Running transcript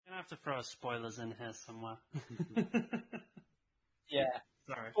have to throw spoilers in here somewhere. Yeah.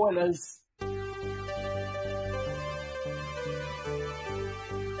 Sorry. Spoilers.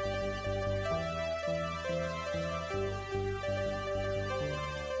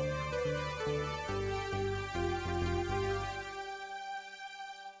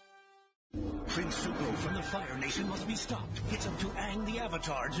 Prince Zuko from the Fire Nation must be stopped. It's up to Aang the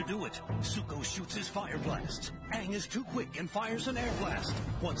Avatar to do it. Zuko shoots his fire blast. Aang is too quick and fires an air blast.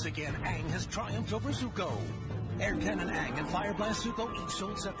 Once again, Aang has triumphed over Zuko. Air Cannon Aang and Fire Blast Zuko each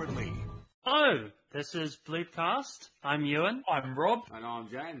sold separately. Oh, this is Bloopcast. I'm Ewan. I'm Rob. And I'm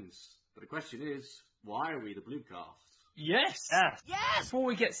James. But the question is, why are we the Bloopcast? Yes. Yes. Before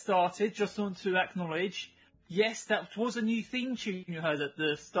we get started, just want to acknowledge, yes, that was a new theme tune you heard at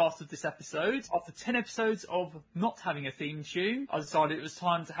the start of this episode. After 10 episodes of not having a theme tune, I decided it was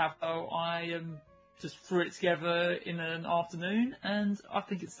time to have, I just threw it together in an afternoon, and I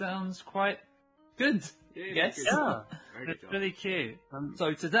think it sounds quite good. Yes. Yeah. Very good It's job. really cute.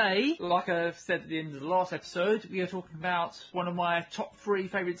 So today, like I've said at the end of the last episode, we are talking about one of my top 3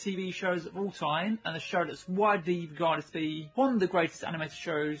 favourite TV shows of all time, and a show that's widely regarded to be one of the greatest animated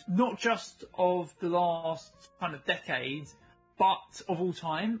shows, not just of the last kind of decade, but of all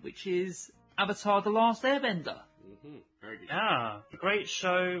time, which is Avatar: The Last Airbender. Very good. Yeah. A great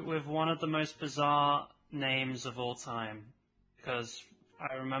show with one of the most bizarre names of all time. Because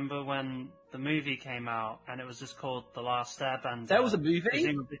I remember when the movie came out and it was just called The Last Airbender. That was a movie?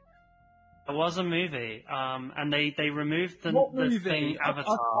 Presumably- It was a movie. And they removed the, What the movie? thing I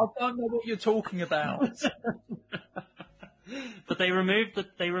Avatar. don't know what you're talking about. But they removed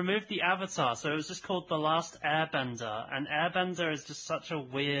the Avatar, so it was just called The Last Airbender, and Airbender is just such a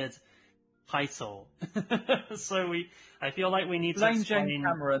weird title. So I feel like we need to Blame explain James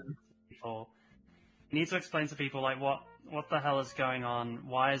Cameron. to people. We need to explain to people like what the hell is going on?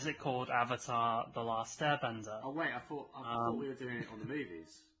 Why is it called Avatar: The Last Airbender? Oh wait, I thought we were doing it on the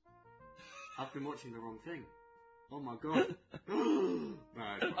movies. I've been watching the wrong thing. Oh my god.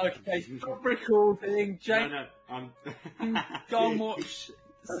 No. Okay, stop recording, James. No, Go and watch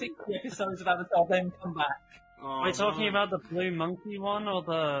 60 episodes of Avatar, then come back. Oh, Are we talking about the blue monkey one or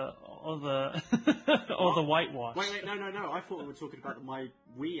the or the whitewash? Wait, no. I thought we were talking about my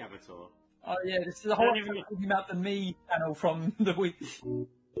Wii Avatar. Oh yeah, this is the whole Don't episode even- talking about the Me channel from the week.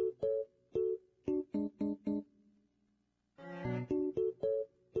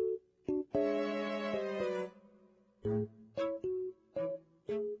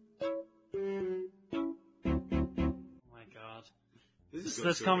 Oh my god. This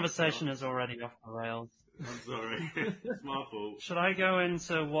This conversation is already off the rails. I'm sorry. It's my fault. Should I go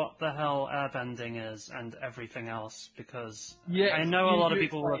into what the hell airbending is and everything else? Because Yes, I know a lot of you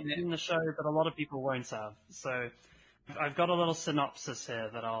people will have explain it. seen the show, but a lot of people won't have. So I've got a little synopsis here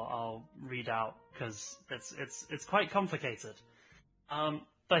that I'll read out because it's quite complicated.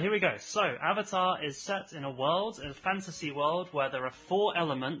 But here we go. So Avatar is set in a fantasy world, where there are 4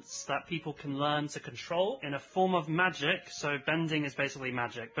 elements that people can learn to control in a form of magic. So bending is basically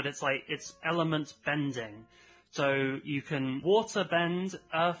magic, but it's element bending. So you can water bend,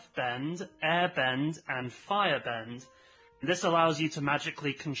 earth bend, air bend, and fire bend. This allows you to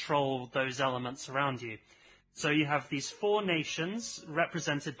magically control those elements around you. So you have these 4 nations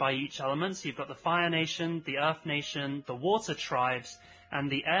represented by each element. So you've got the Fire Nation, the Earth Nation, the Water Tribes, and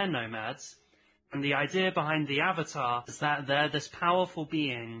the Air Nomads. And the idea behind the Avatar is that they're this powerful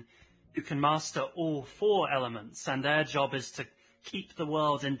being who can master all 4 elements, and their job is to keep the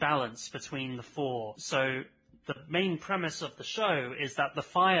world in balance between the 4. So the main premise of the show is that the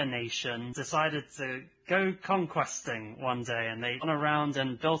Fire Nation decided to go conquesting one day, and they went around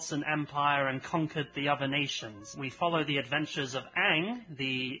and built an empire and conquered the other nations. We follow the adventures of Aang,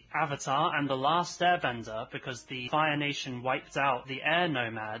 the Avatar, and the Last Airbender, because the Fire Nation wiped out the Air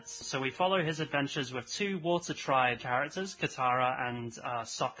Nomads. So we follow his adventures with 2 Water Tribe characters, Katara and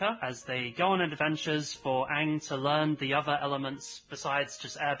Sokka, as they go on adventures for Aang to learn the other elements besides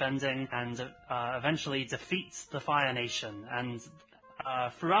just airbending, and eventually defeat the Fire Nation. And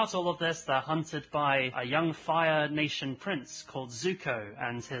throughout all of this, they're hunted by a young Fire Nation prince called Zuko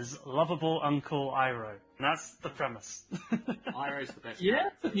and his lovable uncle Iroh. And that's the premise. Iroh's the best. Yeah,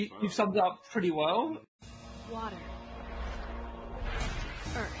 character as well. you've summed it up pretty well. Water.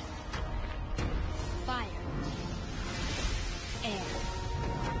 Earth. Fire. Air.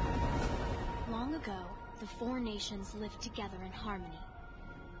 Long ago, the 4 nations lived together in harmony.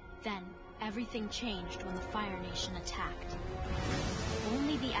 Then, everything changed when the Fire Nation attacked.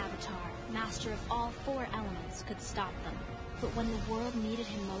 Only the Avatar, master of all 4 elements, could stop them. But when the world needed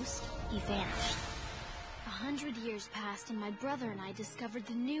him most, he vanished. 100 years passed and my brother and I discovered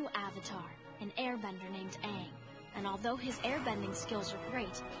the new Avatar, an airbender named Aang. And although his airbending skills are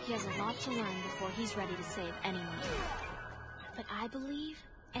great, he has a lot to learn before he's ready to save anyone. But I believe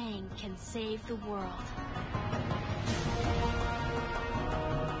Aang can save the world.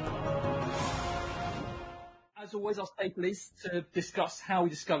 As always, our staple is to discuss how we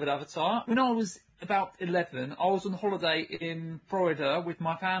discovered Avatar. When I was about 11, I was on holiday in Florida with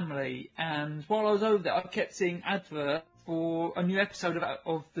my family, and while I was over there, I kept seeing adverts for a new episode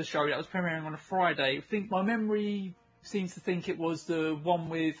of the show that was premiering on a Friday. I think my memory seems to think it was the one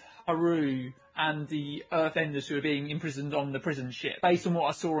with Haru and the Earthenders who were being imprisoned on the prison ship, based on what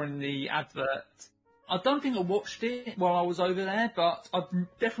I saw in the advert. I don't think I watched it while I was over there, but I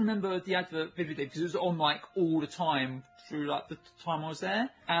definitely remember the advert vividly because it was on like all the time through like the time I was there.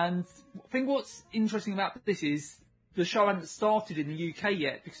 And I think what's interesting about this is the show hadn't started in the UK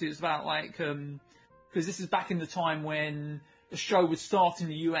yet, because it was about like because this is back in the time when the show would start in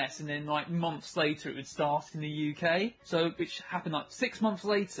the US and then like months later it would start in the UK. So which happened like 6 months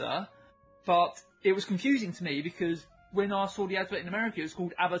later, but it was confusing to me because when I saw the advert in America, it was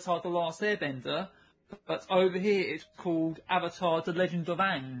called Avatar: The Last Airbender. But over here, it's called Avatar: The Legend of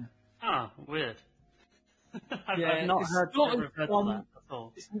Aang. Ah, weird. Yeah, I've not it's heard not of that at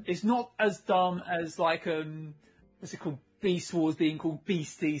all. It's not as dumb as like what's it called, Beast Wars being called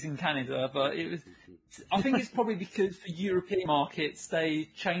Beasties in Canada, but it was. I think it's probably because for European markets they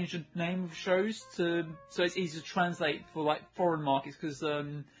changed the name of shows so it's easier to translate for like foreign markets, because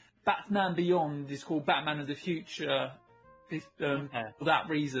Batman Beyond is called Batman of the Future. For that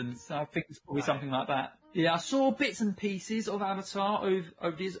reason, so I think it's probably something like that. Yeah, I saw bits and pieces of Avatar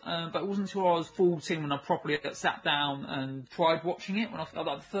over these, but it wasn't until I was 14 when I properly sat down and tried watching it. When I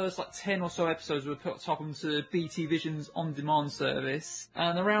like the first like 10 or so episodes were put up onto BT Vision's on-demand service,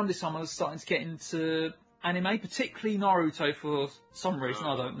 and around this time I was starting to get into anime, particularly Naruto for some reason,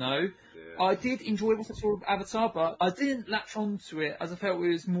 I don't know. Yeah. I did enjoy what I saw of Avatar, but I didn't latch onto it as I felt it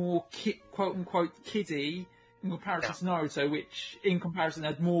was more quote-unquote kiddie in comparison to Naruto, which in comparison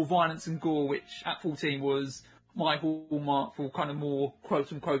had more violence and gore, which at 14 was my hallmark for kind of more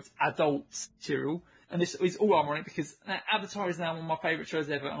quote-unquote adult material. And this is all ironic because Avatar is now one of my favourite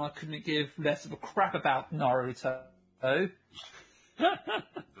shows ever, and I couldn't give less of a crap about Naruto. Oh,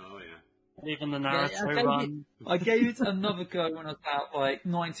 yeah. Even the Naruto run. I gave it another go when I was about like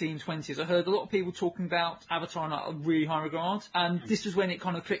 19, 20s. I heard a lot of people talking about Avatar in like a really high regard, and this was when it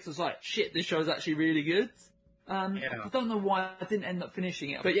kind of clicked. I was like, shit, this show is actually really good. I don't know why I didn't end up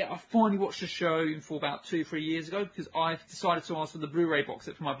finishing it, but yeah, I finally watched the show for about 2-3 years ago because I decided to ask for the Blu-ray box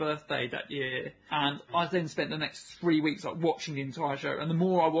set for my birthday that year, and I then spent the next 3 weeks like watching the entire show. And the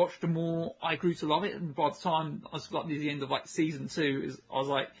more I watched, the more I grew to love it. And by the time I was like near the end of like season 2, I was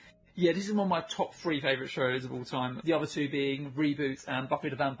like, yeah, this is one of my top 3 favourite shows of all time. The other 2 being Reboot and Buffy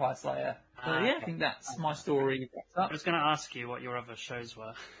the Vampire Slayer. So yeah, I think that's my story. I was going to ask you what your other shows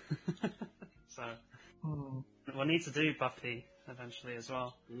were. So. We'll need to do Buffy eventually as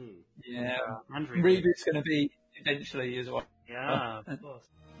well. Yeah, and Reboot's going to be eventually as well. Yeah, of course.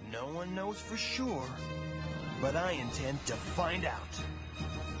 No one knows for sure, but I intend to find out.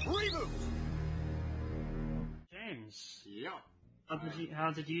 Reboot! James. Yeah.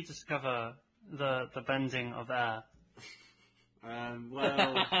 How did you discover the bending of air?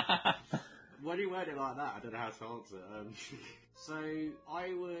 Well, when you word it like that, I don't know how to answer. So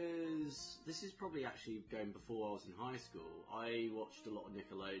this is probably actually going before I was in high school. I watched a lot of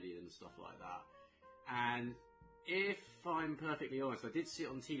Nickelodeon and stuff like that. And if I'm perfectly honest, I did see it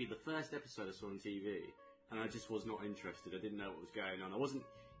on TV, the first episode I saw on TV, and I just was not interested. I didn't know what was going on. I wasn't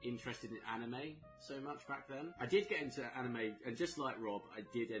interested in anime so much back then. I did get into anime, and just like Rob, I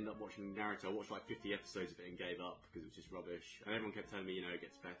did end up watching Naruto. I watched like 50 episodes of it and gave up because it was just rubbish. And everyone kept telling me, it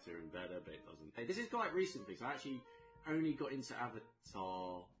gets better and better, but it doesn't. Hey, this is quite recent things. I actually only got into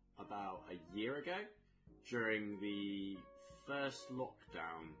Avatar about a year ago during the first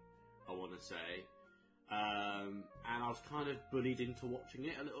lockdown, I want to say. And I was kind of bullied into watching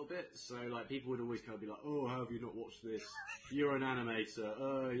it a little bit. So, like, people would always kind of be like, oh, how have you not watched this? You're an animator.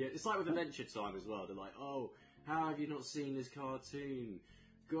 Oh, yeah. It's like with Adventure Time as well. They're like, oh, how have you not seen this cartoon?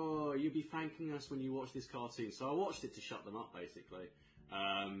 God, you'll be thanking us when you watch this cartoon. So I watched it to shut them up, basically.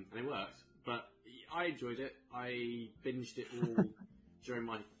 And it worked. But I enjoyed it. I binged it all during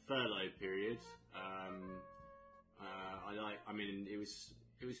my furlough period.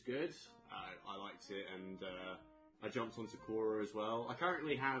 It was good. I liked it, and I jumped onto Korra as well. I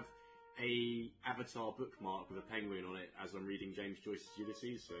currently have a Avatar bookmark with a penguin on it as I'm reading James Joyce's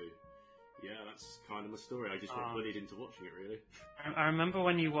Ulysses. So yeah, that's kind of my story. I just got bullied into watching it, really. I remember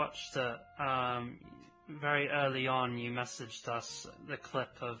when you watched it. very early on you messaged us the clip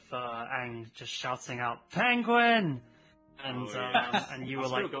of Aang just shouting out "Penguin," and and you were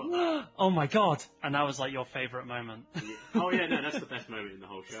like, "Oh my god!" And that was like your favourite moment. Yeah. Oh yeah, no, that's the best moment in the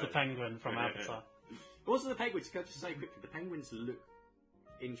whole show. It's the penguin from Avatar. Also, the penguins. Can I just say quickly, the penguins look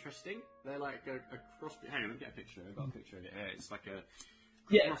interesting. They're like a cross. Hang on, let me get a picture. I've got a picture of it here. It's like a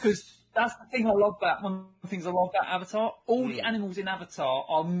Yeah, because that's the thing I love about one of the things I love about Avatar. All the animals in Avatar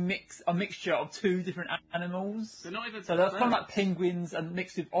are a mixture of two different animals. They're not even So they're birds. kind of like penguins and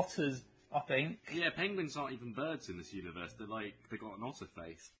mixed with otters, I think. Yeah, penguins aren't even birds in this universe. They're like they got an otter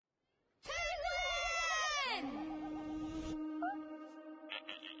face.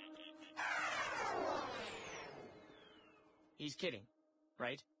 He's kidding,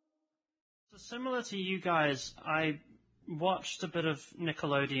 right? So similar to you guys, I watched a bit of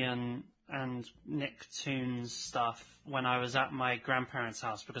Nickelodeon and Nicktoons stuff when I was at my grandparents'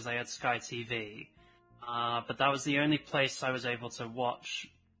 house because I had Sky TV. But that was the only place I was able to watch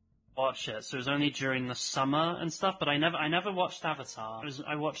it. So it was only during the summer and stuff. But I never watched Avatar.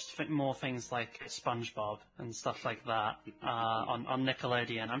 I watched more things like SpongeBob and stuff like that on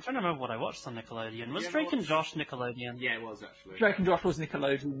Nickelodeon. I'm trying to remember what I watched on Nickelodeon. Was Drake and Josh Nickelodeon? Yeah, it was actually. Drake and Josh was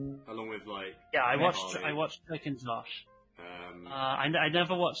Nickelodeon. Along with like. Yeah, I watched Drake and Josh. I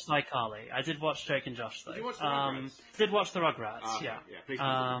never watched iCarly. I did watch Drake and Josh though. Did you watch the Rugrats? Did watch the Rugrats, yeah. Please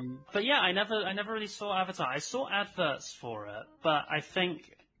But yeah, I never really saw Avatar. I saw adverts for it, but I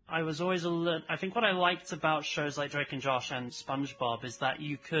think I was always I think what I liked about shows like Drake and Josh and SpongeBob is that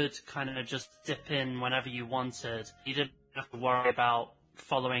you could kind of just dip in whenever you wanted. You didn't have to worry about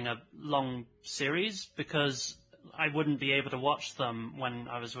following a long series because I wouldn't be able to watch them when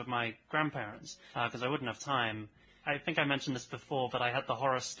I was with my grandparents because I wouldn't have time. I think I mentioned this before, but I had the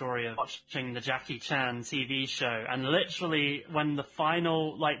horror story of watching the Jackie Chan TV show, and literally when the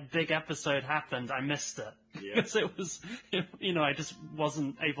final, big episode happened, I missed it. Yeah. Because it was, I just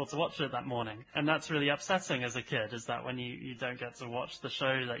wasn't able to watch it that morning. And that's really upsetting as a kid, is that when you don't get to watch the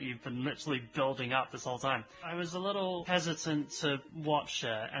show that you've been literally building up this whole time. I was a little hesitant to watch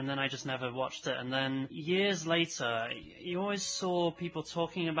it, and then I just never watched it. And then years later, you always saw people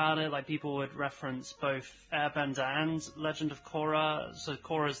talking about it, like people would reference both Airbender and Legend of Korra. So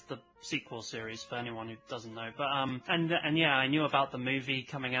Korra's the sequel series for anyone who doesn't know. But, and yeah, I knew about the movie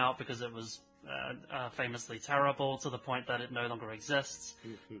coming out because it was famously terrible to the point that it no longer exists.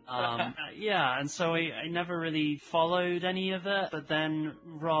 Yeah, and so I never really followed any of it, but then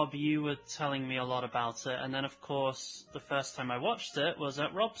Rob, you were telling me a lot about it, and then of course the first time I watched it was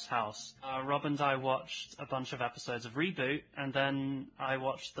at Rob's house. Rob and I watched a bunch of episodes of Reboot, and then I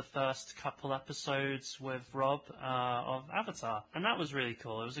watched the first couple episodes with Rob of Avatar, and that was really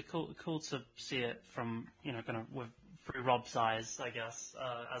cool. It was cool to see it from, kind of through Rob's eyes, I guess,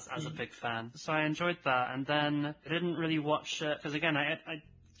 as a big fan. So I enjoyed that, and then I didn't really watch it, because again, I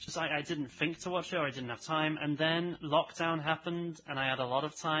didn't think to watch it, or I didn't have time, and then lockdown happened, and I had a lot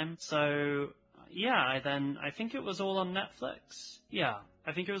of time, so yeah, I think it was all on Netflix. Yeah,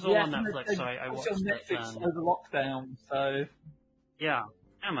 I think it was all on Netflix, so I watched it. on Netflix over lockdown, so... Yeah,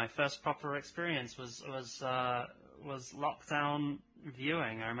 my first proper experience was lockdown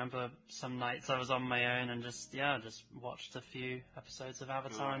viewing. I remember some nights I was on my own and just watched a few episodes of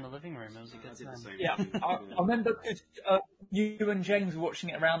Avatar in the living room. It was a good time. Yeah, I remember because you and James were watching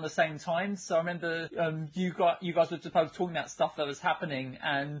it around the same time. So I remember you guys were supposed to talking about stuff that was happening,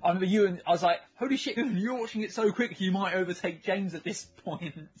 and I remember I was like, "Holy shit, you're watching it so quick, you might overtake James at this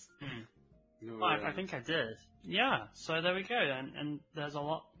point." Well, I think I did. Yeah. So there we go. And there's a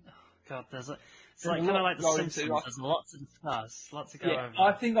lot. God, it's like kind of like The Simpsons. There's a lot to discuss, a lot to go over.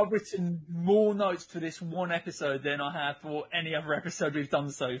 I think I've written more notes for this one episode than I have for any other episode we've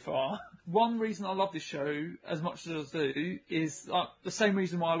done so far. One reason I love this show as much as I do is the same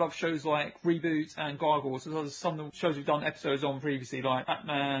reason why I love shows like Reboot and Gargoyles. There's some of the shows we've done episodes on previously, like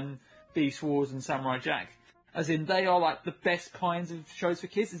Batman, Beast Wars, and Samurai Jack. As in, they are like the best kinds of shows for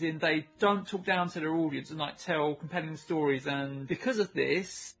kids. As in, they don't talk down to their audience and tell compelling stories. And because of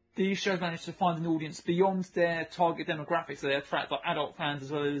this, these shows manage to find an audience beyond their target demographic, so they attract adult fans as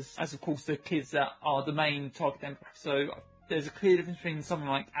well as of course the kids that are the main target demographic. So there's a clear difference between something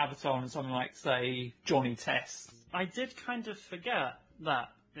like Avatar and something like, say, Johnny Test. I did kind of forget that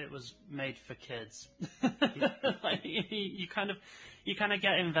it was made for kids. You kind of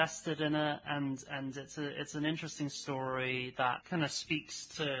get invested in it, and it's an interesting story that kind of speaks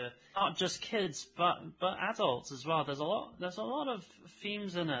to not just kids but adults as well. There's a lot of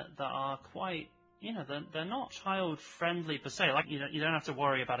themes in it that are quite you know, they're not child friendly per se. Like, you don't have to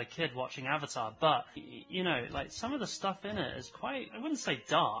worry about a kid watching Avatar, but you know, like some of the stuff in it is quite, I wouldn't say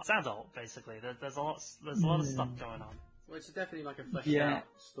dark. It's adult basically. There's a lot of stuff going on. Well, it's definitely like a fleshed out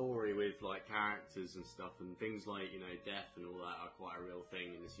story with like characters and stuff, and things like, you know, death and all that are quite a real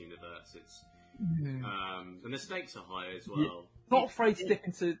thing in this universe. It's and the stakes are high as well. Not afraid to dip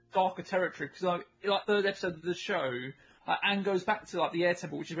into darker territory, because like third episode of the show, Aang goes back to like the air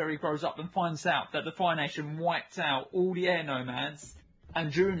temple, which is where he grows up, and finds out that the Fire Nation wiped out all the air nomads.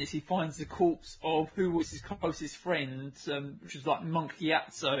 And during this, he finds the corpse of who was his closest friend, which was like Monk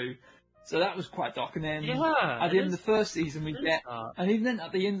Gyatso. So that was quite dark. And then at the end of the first season, we get, and even then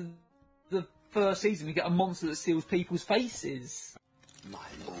at the end of the first season, we get a monster that steals people's faces. My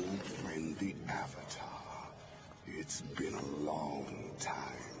old friend, the Avatar. It's been a long time.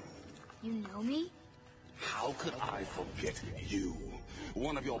 You know me? How could I forget you?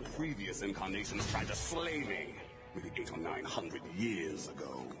 One of your previous incarnations tried to slay me. Maybe 800 or 900 years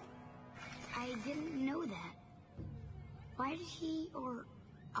ago. I didn't know that. Why did he or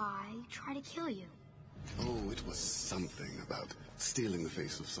I try to kill you? Oh, it was something about stealing the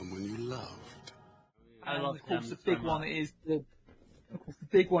face of someone you loved. And of course, the big one is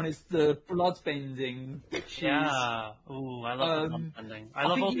the bloodbending, which is... Ooh, I love the bloodbending. I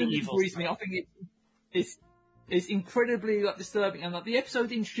love all the evil stuff. I think it's incredibly like disturbing, and like the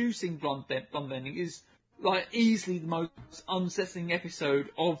episode introducing bloodbending is like easily the most unsettling episode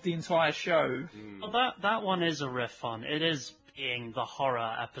of the entire show. Well, that one is a riff on. It is being the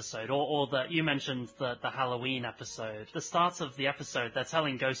horror episode, or that you mentioned the Halloween episode. The start of the episode, they're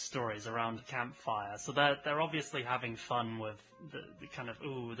telling ghost stories around a campfire, so they're obviously having fun with the kind of,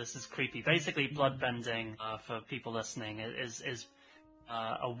 ooh, this is creepy. Basically, bloodbending, for people listening, is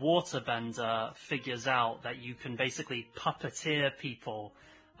a waterbender figures out that you can basically puppeteer people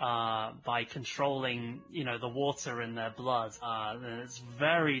by controlling, you know, the water in their blood. And it's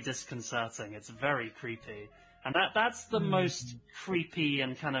very disconcerting. It's very creepy. And that's the most creepy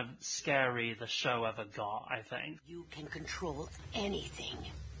and kind of scary the show ever got, I think. You can control anything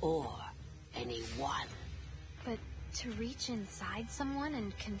or anyone. But to reach inside someone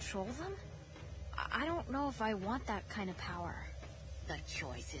and control them? I don't know if I want that kind of power. The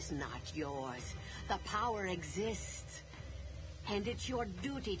choice is not yours. The power exists. And it's your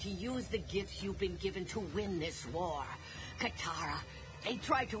duty to use the gifts you've been given to win this war. Katara, they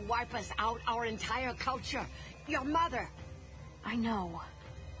tried to wipe us out, our entire culture. Your mother. I know.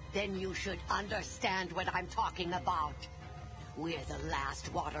 Then you should understand what I'm talking about. We're the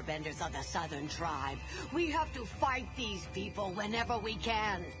last waterbenders of the Southern Tribe. We have to fight these people whenever we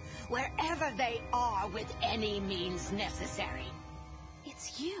can, wherever they are, with any means necessary.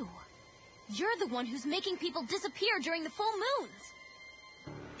 It's you. You're the one who's making people disappear during the full moons.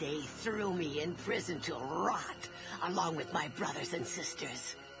 They threw me in prison to rot, along with my brothers and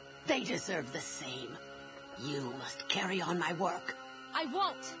sisters. They deserve the same. You must carry on my work. I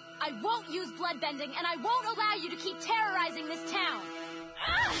won't. I won't use bloodbending, and I won't allow you to keep terrorizing this town.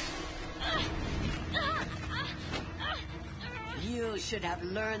 You should have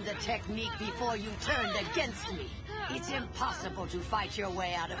learned the technique before you turned against me. It's impossible to fight your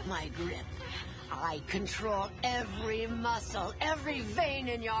way out of my grip. I control every muscle, every vein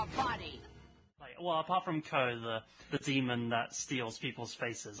in your body. Well, apart from Ko, the demon that steals people's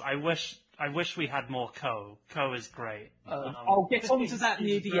faces, I wish we had more Ko. Ko is great. I'll get onto that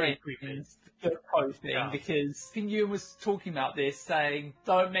near the end, the Ko thing, because I think Ewan was talking about this, saying,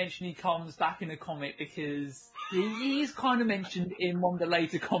 don't mention he comes back in the comic, because he is kind of mentioned in one of the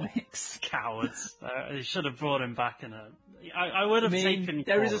later comics. Cowards. They should have brought him back in a... I would have taken...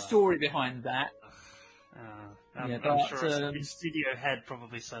 There is a story behind that. I'm sure a studio head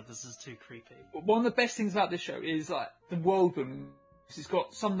probably said this is too creepy. One of the best things about this show is like the world building. It's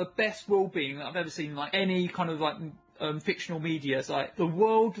got some of the best world building that I've ever seen, like any kind of like fictional media. It's like the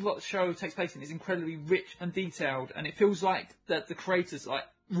world that the show takes place in is incredibly rich and detailed, and it feels like that the creators like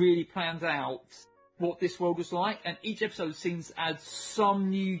really planned out what this world was like, and each episode seems to add some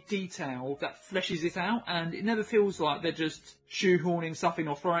new detail that fleshes it out, and it never feels like they're just shoehorning stuff in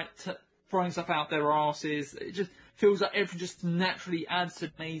or throwing stuff out their arses. It just feels like everything just naturally adds to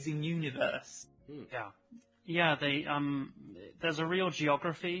an amazing universe. Yeah, they there's a real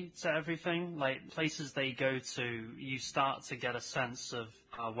geography to everything. Like places they go to, you start to get a sense of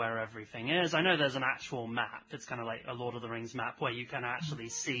where everything is. I know there's an actual map. It's kind of like a Lord of the Rings map where you can actually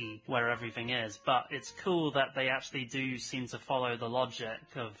see where everything is. But it's cool that they actually do seem to follow the logic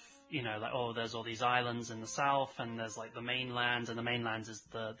of, like, oh, there's all these islands in the south, and there's like the mainland, and the mainland is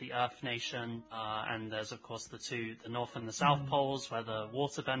the Earth Nation, and there's of course the North and the South poles where the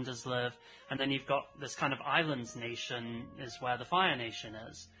Waterbenders live, and then you've got this kind of islands nation is where the Fire Nation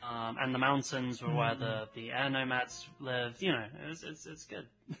is, and the mountains were where the Air Nomads live. It's good.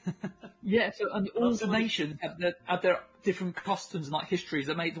 Yeah, so and all the nations have their different customs and like histories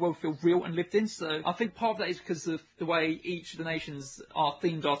that make the world feel real and lived in. So I think part of that is because of the way each of the nations are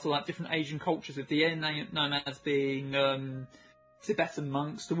themed after like different Asian cultures, with the Air Nomads being Tibetan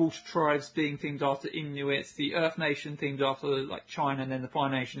monks, the Water Tribes being themed after Inuits, the Earth Nation themed after like China, and then the Fire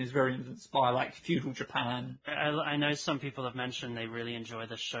Nation is very influenced by like feudal Japan. I know some people have mentioned they really enjoy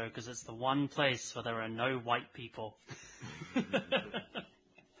this show because it's the one place where there are no white people.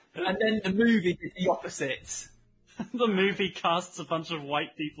 And then the movie did the opposite. The movie casts a bunch of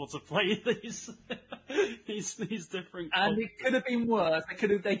white people to play these different. And it could have been worse.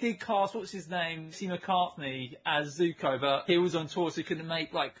 They did cast what's his name, C. McCartney as Zuko, but he was on tour, so he couldn't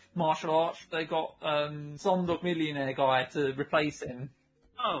make like martial arts. They got Slumdog Millionaire guy to replace him.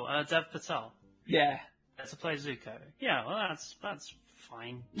 Oh, Dev Patel. Yeah, to play Zuko. Yeah, well, that's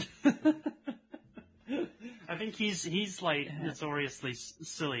fine. I think he's like notoriously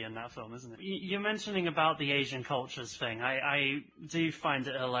silly in that film, isn't it? You're mentioning about the Asian cultures thing. I do find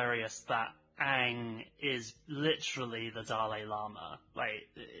it hilarious that Aang is literally the Dalai Lama. Like,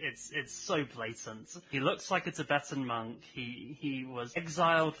 it's so blatant. He looks like a Tibetan monk. He was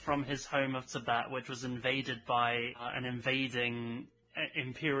exiled from his home of Tibet, which was invaded by an invading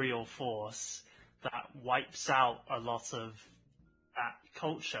imperial force that wipes out a lot of that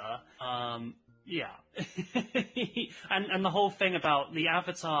culture. Yeah. and the whole thing about the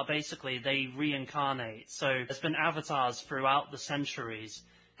Avatar, basically, they reincarnate. So there's been avatars throughout the centuries,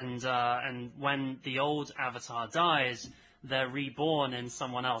 and when the old Avatar dies, they're reborn in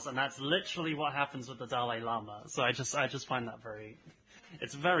someone else, and that's literally what happens with the Dalai Lama. So I just find that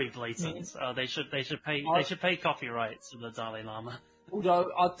it's very blatant. They should pay copyright to the Dalai Lama.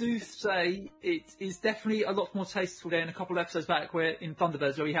 Although I do say it is definitely a lot more tasteful than a couple of episodes back where in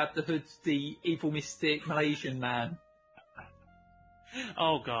Thunderbirds where we had the Hood, the evil mystic Malaysian man.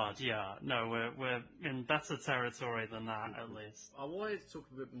 Oh god, yeah. No, we're in better territory than that, at least. I wanted to talk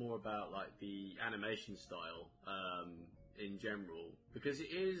a bit more about like the animation style in general, because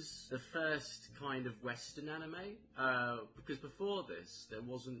it is the first kind of Western anime. Because before this, there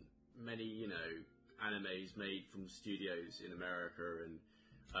wasn't many, animes made from studios in America and,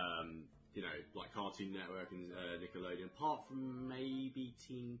 like Cartoon Network and Nickelodeon, apart from maybe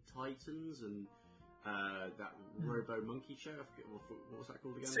Teen Titans and that Robo Monkey show. I forget, what was that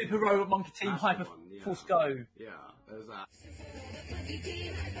called again? Super Robot Monkey Team Hyper Force Go. Yeah, there's that.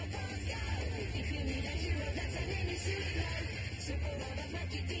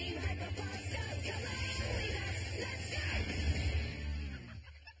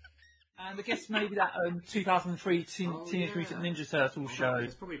 And I guess maybe that 2003 Teenage Mutant Ninja Turtles show.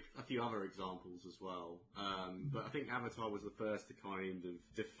 There's probably a few other examples as well. But I think Avatar was the first to kind of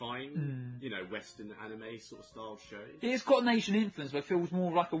define, Western anime sort of style shows. It's got an Asian influence, but it feels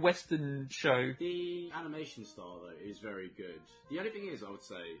more like a Western show. The animation style, though, is very good. The only thing is, I would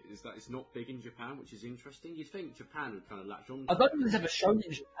say, is that it's not big in Japan, which is interesting. You'd think Japan would kind of latch on to I don't think there's ever shown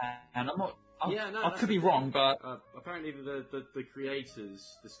in Japan. I could be wrong, but apparently the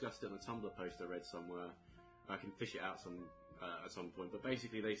creators discussed it on a Tumblr post I read somewhere. I can fish it out at some point, but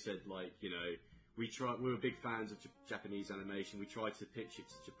basically they said we were big fans of Japanese animation. We tried to pitch it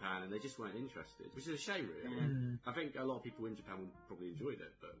to Japan, and they just weren't interested, which is a shame, really. I think a lot of people in Japan would probably enjoyed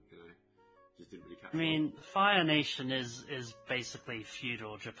it, but just didn't really catch on. I mean, Fire Nation is basically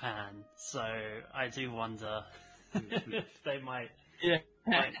feudal Japan, so I do wonder if they might. Yeah.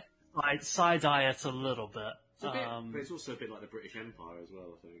 I'd side-eye it a little bit. But it's also a bit like the British Empire as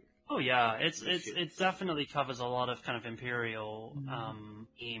well, I think. Oh yeah, it definitely covers a lot of kind of imperial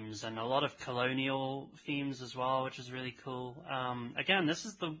themes and a lot of colonial themes as well, which is really cool. Again, this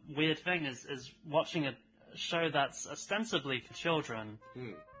is the weird thing is watching a show that's ostensibly for children,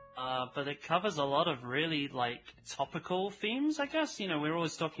 but it covers a lot of really topical themes. I guess we're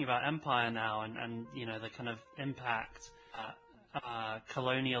always talking about Empire now and the kind of impact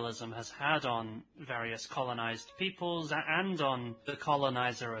colonialism has had on various colonized peoples and on the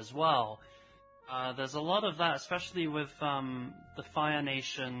colonizer as well. There's a lot of that, especially with the Fire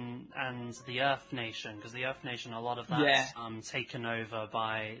Nation and the Earth Nation, because the Earth Nation, a lot of that's taken over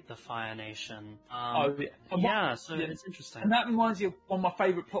by the Fire Nation. So it's interesting. And that reminds me of one of my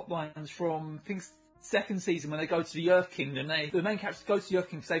favourite plot lines from second season when they go to the Earth Kingdom, the main characters go to the Earth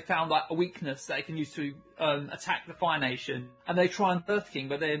Kingdom because they found like a weakness that they can use to attack the Fire Nation, and they try and Earth King,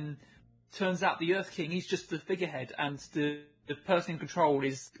 but then turns out the Earth King, he's just the figurehead, and the person in control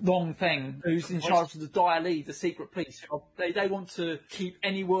is Long Feng, who's in charge of the Dire Li, the secret police. They want to keep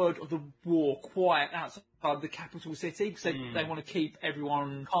any word of the war quiet outside the capital city, because they want to keep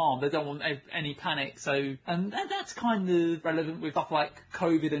everyone calm. They don't want any panic. So, and that's kind of relevant with stuff like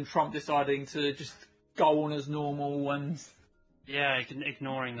COVID and Trump deciding to just go on as normal and... Yeah,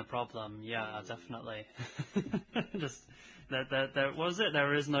 ignoring the problem. Yeah, definitely. Just... There was it.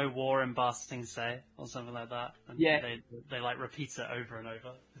 There is no war in Ba Sing Se, or something like that. And yeah, they like repeat it over and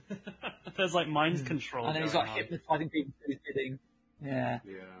over. There's like mind control. And then he's like hypnotizing people to his bidding. Yeah.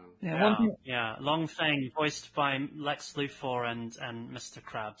 Long Feng, voiced by Lex Luthor and Mr.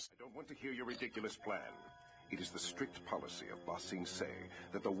 Krabs. I don't want to hear your ridiculous plan. It is the strict policy of Ba Sing Se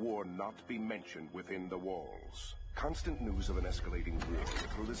that the war not be mentioned within the walls. Constant news of an escalating war will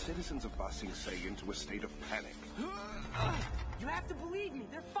throw the citizens of Ba Sing Se into a state of panic. You have to believe me,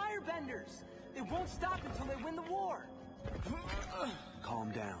 they're firebenders. They won't stop until they win the war.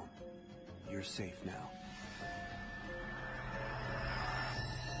 Calm down. You're safe now.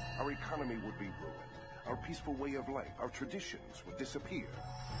 Our economy would be ruined. Our peaceful way of life, our traditions would disappear.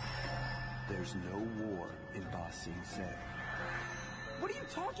 There's no war in Ba Sing Se. What are you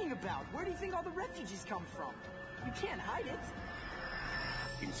talking about? Where do you think all the refugees come from? You can't hide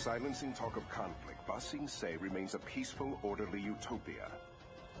it. In silencing talk of conflict, Ba Sing Se remains a peaceful, orderly utopia.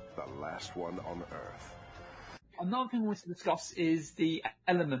 The last one on Earth. Another thing we want to discuss is the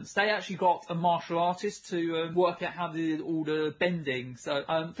elements. They actually got a martial artist to work out how they did all the bending. So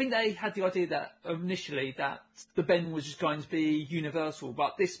I think they had the idea that initially that the bending was just going to be universal,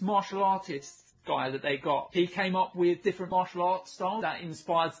 but this martial artist guy that they got, he came up with different martial arts styles that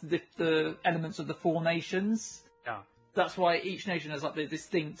inspired the elements of the four nations. Yeah. That's why each nation has like the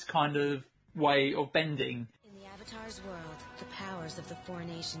distinct kind of way of bending. In the Avatar's world, the powers of the four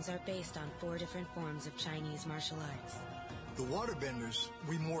nations are based on 4 different forms of Chinese martial arts. The waterbenders,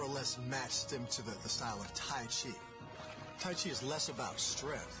 we more or less matched them to the style of Tai Chi. Tai Chi is less about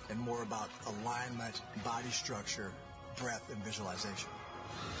strength and more about alignment, body structure, breath, and visualization.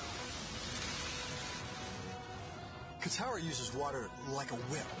 Katara uses water like a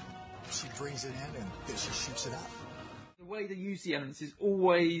whip. She brings it in and then she shoots it out. The way they use the elements is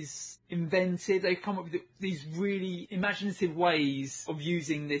always inventive. They come up with these really imaginative ways of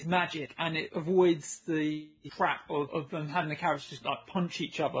using this magic, and it avoids the crap of them having the characters just like punch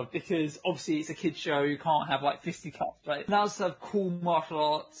each other, because obviously it's a kids show, you can't have like fisticuffs, but it allows us to have cool martial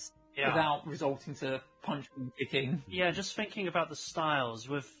arts without resulting to punching and kicking. Yeah, just thinking about the styles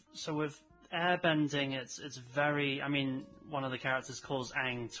with airbending, it's very, I mean, one of the characters calls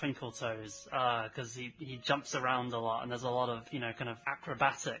Aang Twinkle Toes, because he jumps around a lot, and there's a lot of, kind of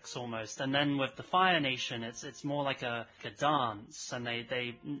acrobatics almost. And then with the Fire Nation, it's more like a dance, and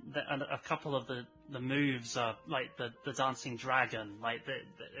a couple of the moves are like the dancing dragon, like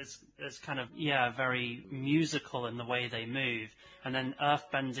it's kind of, very musical in the way they move. And then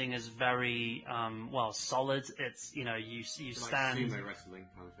earthbending is very, solid. It's, you stand. Like sumo wrestling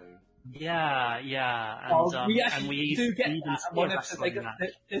kind of thing. Yeah, and we do get that. One episode,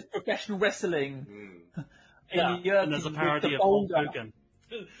 there's professional wrestling. And there's a parody of Hulk Hogan.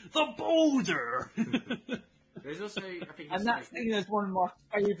 The boulder! There's also, I think, and that's one of my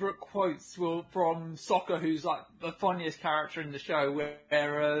favourite quotes from Sokka, who's like the funniest character in the show,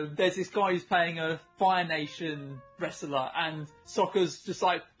 where there's this guy who's playing a Fire Nation wrestler, and Sokka's just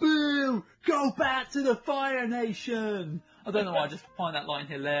like, boo! Go back to the Fire Nation! I don't know why, I just find that line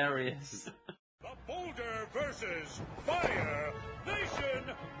hilarious. The Boulder versus Fire Nation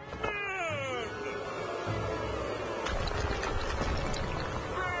Man!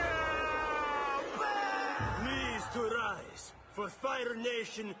 Please to rise for Fire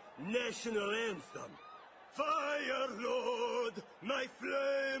Nation National Anthem. Fire Lord, my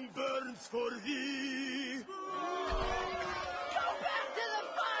flame burns for thee. Go back to the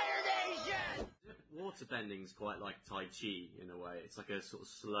Fire Nation! Waterbending's quite like Tai Chi in a way. It's like a sort of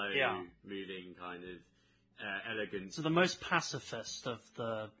slow moving kind of elegant. So the most pacifist of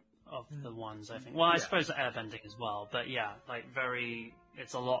the ones, I think. Well, I suppose airbending as well, but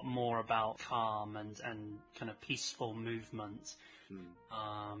it's a lot more about calm and kind of peaceful movement.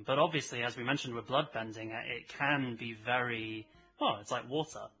 But obviously, as we mentioned with bloodbending, it can be very, it's like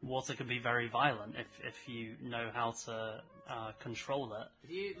water. Water can be very violent if you know how to control it.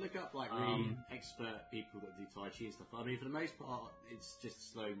 If you look up like really expert people that do Tai Chi and stuff, I mean, for the most part, it's just a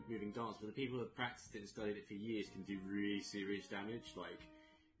slow moving dance, but the people that have practiced it and studied it for years can do really serious damage, like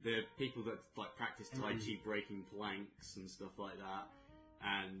They're people that like practice Tai Chi, breaking planks and stuff like that,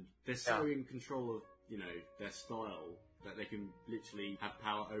 and they're so in control of their style that they can literally have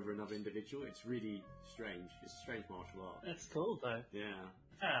power over another individual. It's really strange. It's a strange martial art. It's cool though. Yeah.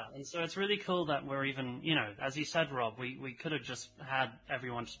 Yeah, and so it's really cool that we're even, as you said, Rob, we could have just had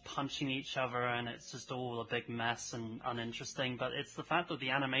everyone just punching each other and it's just all a big mess and uninteresting, but it's the fact that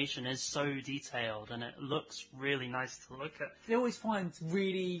the animation is so detailed and it looks really nice to look at. They always find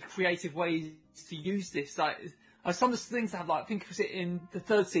really creative ways to use this. Like, some of the things that have, like, I think it was in the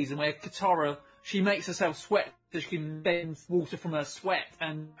third season where Katara, she makes herself sweat so she can bend water from her sweat,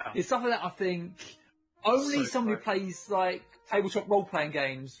 and it's stuff like that I think only somebody who plays, like, tabletop role-playing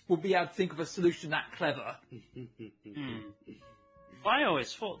games would be able to think of a solution that clever. I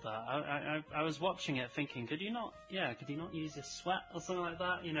always thought that. I was watching it thinking, could you not use your sweat or something like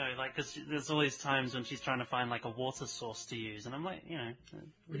that? Because there's all these times when she's trying to find, like, a water source to use, and I'm like,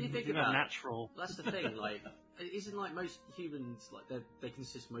 when you think about natural. That's the thing, like, isn't, like, most humans, like, they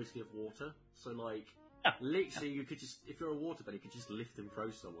consist mostly of water, so, like, literally you could just, if you're a waterbender, you could just lift and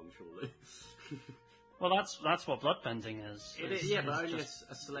throw someone, surely. Well, that's what bloodbending is. But only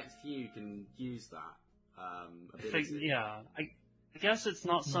a select few can use that ability. I guess it's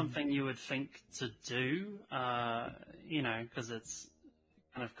not something you would think to do, because it's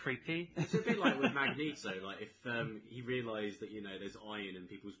kind of creepy. It's a bit like with Magneto, like if he realised that, there's iron in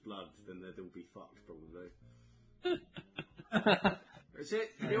people's blood, then they'd all be fucked, probably. That's it.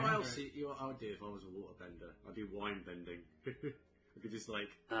 You know what else I would do if I was a waterbender? I'd do wine bending. I could just, like...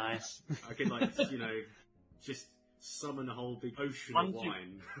 Nice. I could, like, just summon a whole big ocean of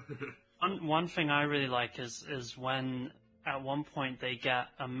wine. One thing I really like is when at one point they get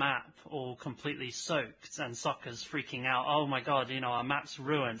a map all completely soaked and Sokka's freaking out, oh my god, our map's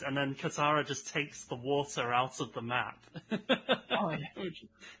ruined, and then Katara just takes the water out of the map.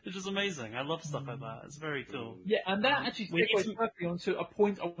 Which is amazing. I love stuff like that. It's very cool. Yeah, and that actually segues perfectly onto a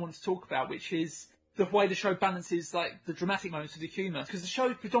point I want to talk about, which is the way the show balances, like, the dramatic moments with the humour. Because the show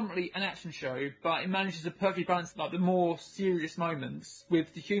is predominantly an action show, but it manages to perfectly balance, like, the more serious moments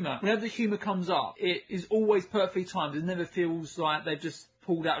with the humour. Whenever the humour comes up, it is always perfectly timed. It never feels like they've just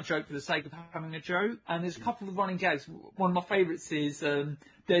pulled out a joke for the sake of having a joke. And there's a couple of running gags. One of my favourites is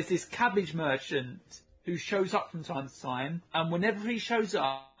there's this cabbage merchant who shows up from time to time, and whenever he shows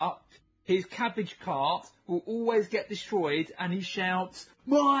up, his cabbage cart will always get destroyed, and he shouts,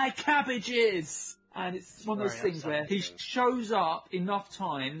 "My cabbages!" And it's one of those things where he shows up enough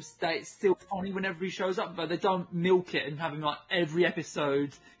times that it's still funny whenever he shows up, but they don't milk it and have him, like, every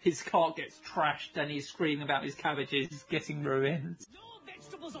episode his cart gets trashed and he's screaming about his cabbages getting ruined. No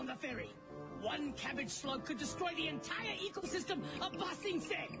vegetables on the ferry! One cabbage slug could destroy the entire ecosystem of Ba Sing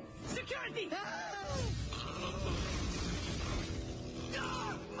Se! Security!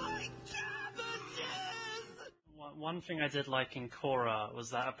 My cabbages! One thing I did like in Korra was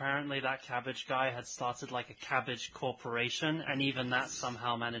that apparently that cabbage guy had started like a cabbage corporation, and even that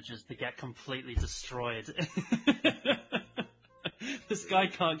somehow manages to get completely destroyed. This guy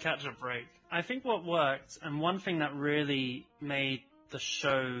can't catch a break. I think what worked, and one thing that really made the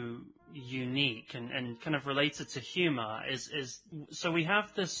show unique and kind of related to humor is so we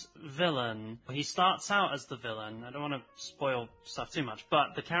have this villain. He starts out as the villain. I don't want to spoil stuff too much,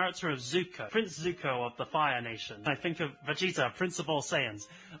 but the character of Zuko, Prince Zuko of the Fire Nation. I think of Vegeta, Prince of all Saiyans.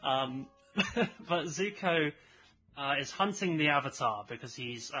 But Zuko is hunting the Avatar because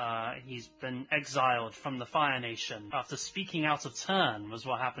he's been exiled from the Fire Nation after speaking out of turn, was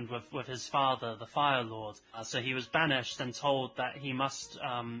what happened with his father, the Fire Lord. So he was banished and told that he must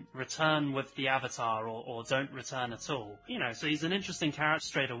return with the Avatar or don't return at all. So he's an interesting character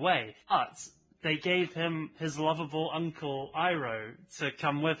straight away. But they gave him his lovable uncle Iroh to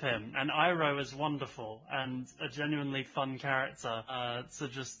come with him, and Iroh is wonderful and a genuinely fun character to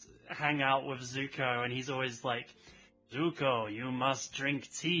just hang out with Zuko, and he's always like, Zuko, you must drink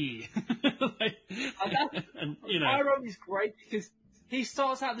tea. Iroh is great because he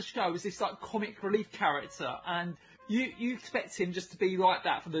starts out the show as this, like, comic relief character, and you expect him just to be like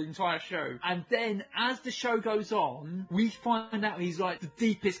that for the entire show. And then, as the show goes on, we find out he's, like, the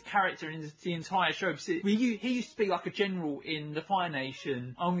deepest character in the entire show. He used to be, like, a general in the Fire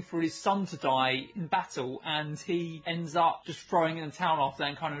Nation, only for his son to die in battle, and he ends up just throwing in the towel after that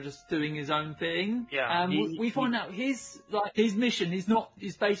and kind of just doing his own thing. Yeah. And we find out his mission is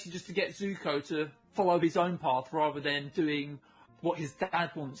basically just to get Zuko to follow his own path rather than doing what his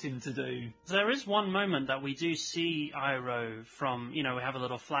dad wants him to do. There is one moment that we do see Iroh from, we have a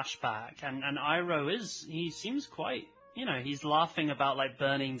little flashback, and Iroh he seems quite he's laughing about like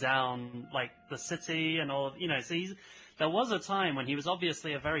burning down like the city and all, so there was a time when he was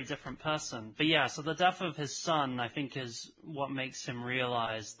obviously a very different person. But yeah, so the death of his son, I think, is what makes him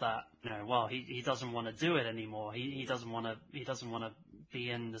realize that, he doesn't want to do it anymore. He doesn't want to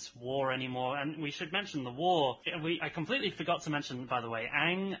be in this war anymore. And we should mention the war. I completely forgot to mention, by the way,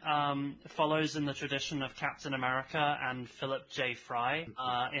 Aang follows in the tradition of Captain America and Philip J. Fry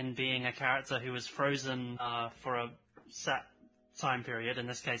in being a character who was frozen for a set time period, in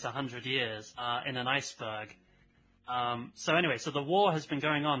this case 100 years, in an iceberg. So anyway, so the war has been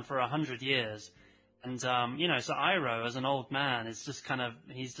going on for 100 years. And, so Iroh, as an old man, is just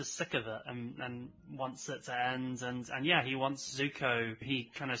he's just sick of it and wants it to end. And yeah, he wants Zuko, he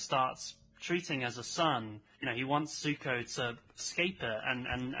kind of starts treating as a son. He wants Zuko to escape it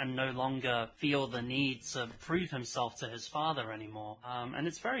and no longer feel the need to prove himself to his father anymore. And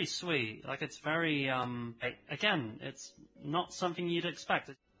it's very sweet. Like, it's very, again, it's not something you'd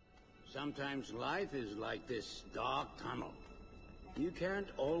expect. Sometimes life is like this dark tunnel. You can't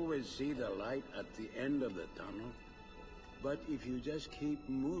always see the light at the end of the tunnel, but if you just keep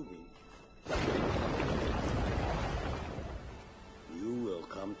moving, you will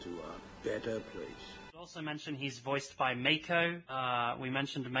come to a better place. Also mention he's voiced by Mako. We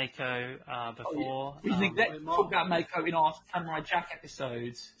mentioned Mako before. We didn't talk about Mako in our Samurai Jack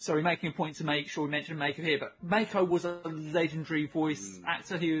episodes, so we're making a point to make sure we mention Mako here. But Mako was a legendary voice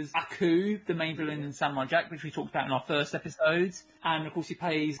actor. He was Aku, the main villain in Samurai Jack, which we talked about in our first episode. And of course he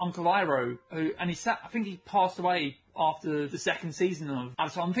plays Uncle Iroh, I think he passed away after the second season of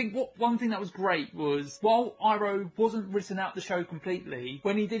Avatar. I think one thing that was great was, while Iroh wasn't written out the show completely,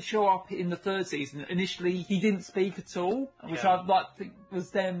 when he did show up in the third season, initially he didn't speak at all, which I think was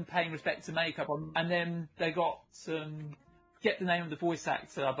them paying respect to makeup. And then they got get the name of the voice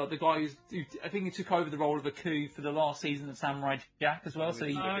actor, but the guy I think he took over the role of Aku for the last season of Samurai Jack as well, so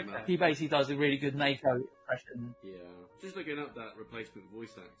he basically does a really good Mako impression. Yeah. Just looking up that replacement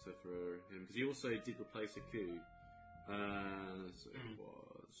voice actor for him, because he also did replace Aku. So it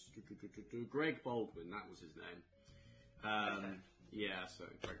was Greg Baldwin, that was his name. Yeah, so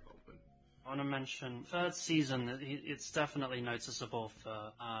Greg Baldwin. I want to mention third season. It's definitely noticeable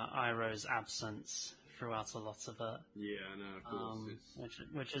for Iroh's absence throughout a lot of it. Yeah, no, of course.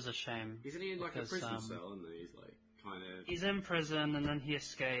 Which is a shame. Isn't he in like a prison cell? And he's like kind of. He's in prison, and then he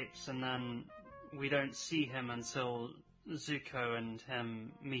escapes, and then we don't see him until Zuko and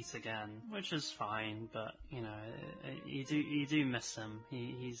him meet again, which is fine, but you do miss him.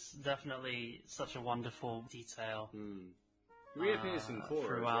 He's definitely such a wonderful detail. He reappears in Korra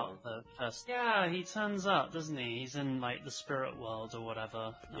throughout the first. Yeah, he turns up, doesn't he? He's in like the spirit world or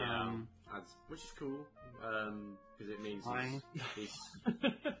whatever. Yeah, which is cool because it means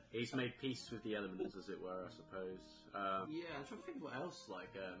he's made peace with the elements, as it were, I suppose. Yeah, I'm trying to think what else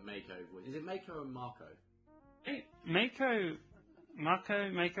Mako was. Is it Mako and Marco? Mako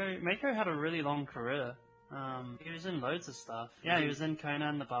had a really long career. He was in loads of stuff. Yeah, he was in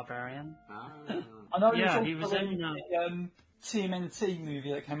Conan the Barbarian. I know he was in the TMNT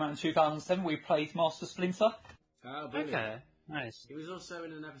movie that came out in 2007 where he played Master Splinter. Okay, nice. He was also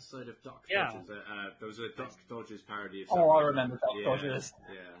in an episode of Duck Yeah. Dodgers. There was a Duck Dodgers parody of I remember Duck Dodgers.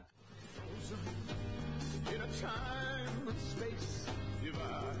 Yeah. In a time and space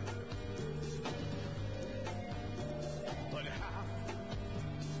divide. But how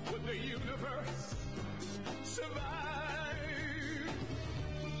would the universe survive?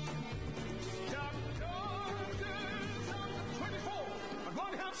 Dark Dodgers of 24 and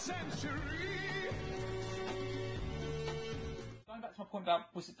 1/2 century. Going back to my point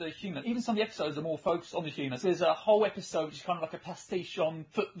about, was it the humour? Even some of the episodes are more focused on the humour. So there's a whole episode which is kind of like a pastiche on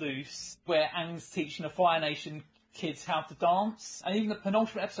Footloose, where Aang's teaching the Fire Nation kids how to dance. And even the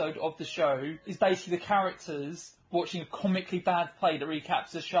penultimate episode of the show is basically the characters watching a comically bad play that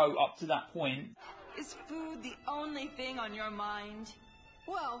recaps the show up to that point. Is food the only thing on your mind?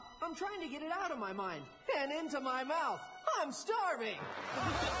 Well, I'm trying to get it out of my mind and into my mouth. I'm starving.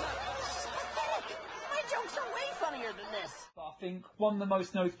 My jokes are way funnier than this. But I think one of the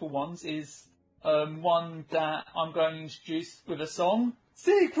most notable ones is one that I'm going to introduce with a song.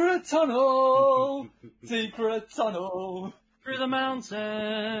 Secret Tunnel! Secret Tunnel! Through the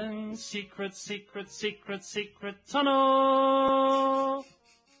mountains, secret, secret, secret, secret tunnel!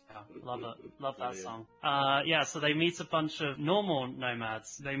 Yeah, love it. Love that song. So they meet a bunch of normal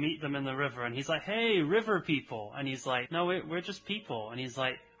nomads. They meet them in the river, and he's like, hey, river people. And he's like, no, we're just people. And he's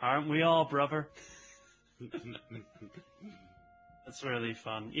like, aren't we all, brother? It's really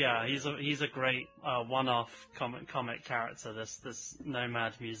fun. Yeah, he's a great one-off comic character. This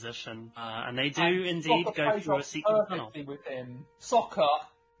nomad musician, and they do indeed go through a secret tunnel. With him, Sokka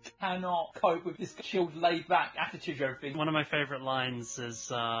cannot cope with this chilled, laid-back attitude to everything. One of my favourite lines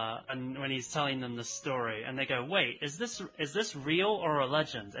is and when he's telling them the story, and they go, "Wait, is this real or a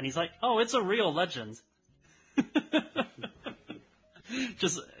legend?" And he's like, "Oh, it's a real legend."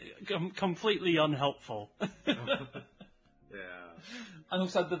 Just completely unhelpful. And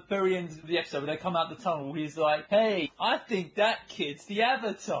also at the very end of the episode, when they come out the tunnel, he's like, "Hey, I think that kid's the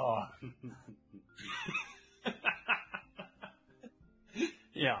Avatar."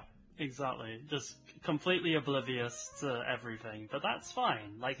 Yeah, exactly. Just completely oblivious to everything. But that's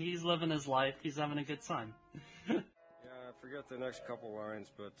fine. Like, he's living his life. He's having a good time. Yeah, I forget the next couple lines,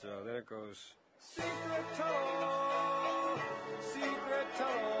 but then it goes... Secret tunnel,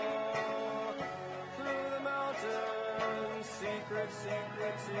 through the mountains, secret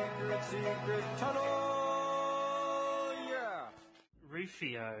tunnel, yeah!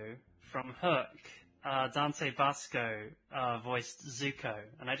 Rufio from Hook, Dante Basco voiced Zuko,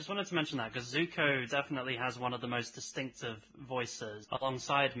 and I just wanted to mention that because Zuko definitely has one of the most distinctive voices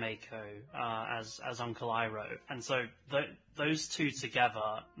alongside Mako as Uncle Iroh, and so those two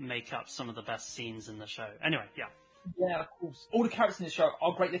together make up some of the best scenes in the show. Anyway, yeah. Yeah, of course. All the characters in the show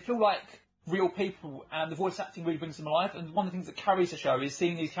are great. They feel like real people, and the voice acting really brings them alive. And one of the things that carries the show is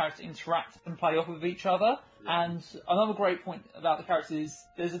seeing these characters interact and play off of each other. Yeah. And another great point about the characters is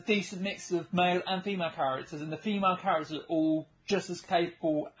there's a decent mix of male and female characters, and the female characters are all just as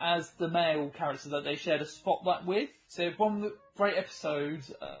capable as the male characters that they share the spotlight with. So one of the great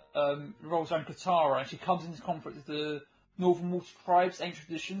episodes revolves around Katara, and she comes into conflict with the Northern Water Tribe's ancient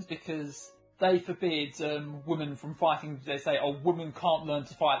traditions because they forbid women from fighting. They say, "Oh, women can't learn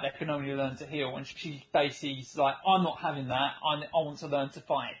to fight; they can only learn to heal." And she basically is like, "I'm not having that. I want to learn to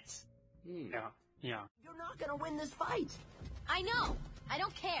fight." Yeah. You're not gonna win this fight. I know. I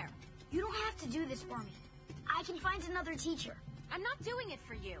don't care. You don't have to do this for me. I can find another teacher. I'm not doing it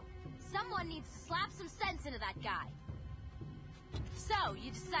for you. Someone needs to slap some sense into that guy. So,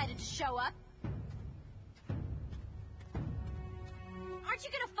 you decided to show up? Aren't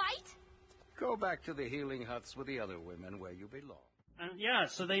you gonna fight? Go back to the healing huts with the other women where you belong. And yeah,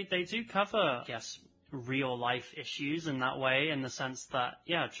 so they do cover, I guess, real life issues in that way, in the sense that,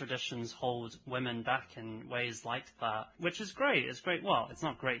 yeah, traditions hold women back in ways like that, which is great. It's great. Well, it's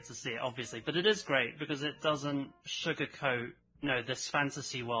not great to see it, obviously, but it is great because it doesn't sugarcoat, this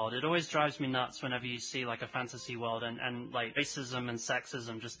fantasy world. It always drives me nuts whenever you see like a fantasy world and like racism and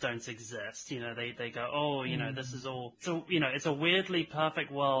sexism just don't exist. They go, "Oh, this is all," so, it's a weirdly perfect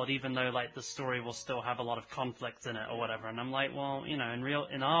world, even though like the story will still have a lot of conflict in it or whatever. And I'm like, well, in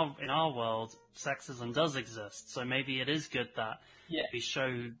our world, sexism does exist. So maybe it is good that we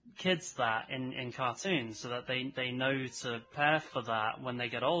show kids that in cartoons so that they know to prepare for that when they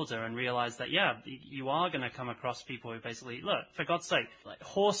get older and realize that, yeah, you are going to come across people who basically, look, for God's sake, like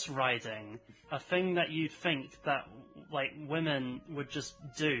horse riding, a thing that you'd think that like women would just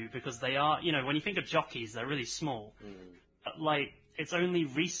do because they are, when you think of jockeys, they're really small. But, like, it's only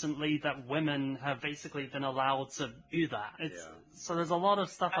recently that women have basically been allowed to do that. So there's a lot of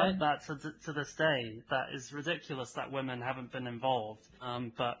stuff like that to this day that is ridiculous that women haven't been involved.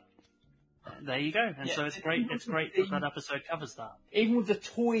 But there you go. And so it's great that episode covers that. Even with the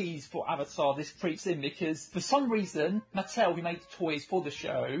toys for Avatar, this creeps in because for some reason, Mattel, who made the toys for the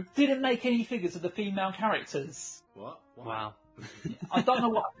show, didn't make any figures of the female characters. What? Wow. I don't know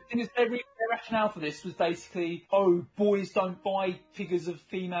what. I think their rationale for this was basically, boys don't buy figures of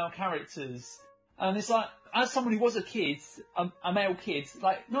female characters. And it's like, as someone who was a kid, a male kid,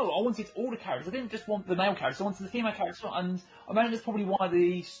 like, no, I wanted all the characters. I didn't just want the male characters, I wanted the female characters. And I imagine that's probably why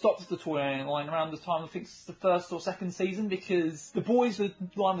they stopped the toy line around the time, I think it's the first or second season, because the boys the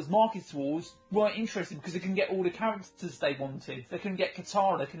line was marketed towards weren't interested because they couldn't get all the characters they wanted. They couldn't get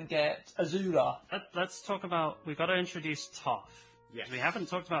Katara, they couldn't get Azula. Let's talk about, we've got to introduce Toph. Yes. We haven't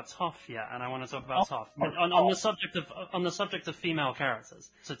talked about Toph yet, and I want to talk about Toph on the subject of female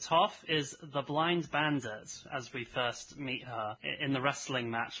characters. So Toph is the blind bandit as we first meet her in the wrestling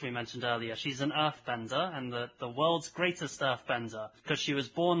match we mentioned earlier. She's an earthbender and the world's greatest earthbender because she was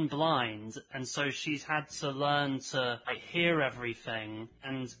born blind, and so she's had to learn to hear everything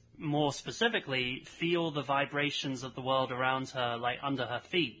and, more specifically, feel the vibrations of the world around her, like under her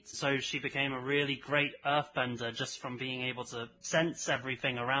feet. So she became a really great earthbender just from being able to sense sense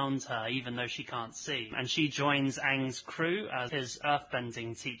everything around her, even though she can't see. And she joins Aang's crew as his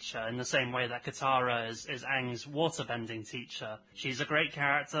earthbending teacher, in the same way that Katara is Aang's waterbending teacher. She's a great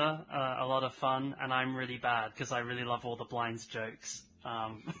character, a lot of fun, and I'm really bad, because I really love all the blind jokes.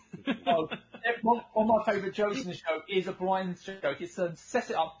 One of my favourite jokes in the show is a blind joke. It's set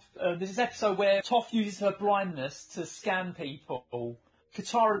it up. There's this episode where Toph uses her blindness to scan people.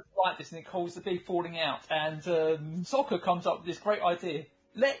 Katara like this, and it causes the big falling out. And Sokka comes up with this great idea.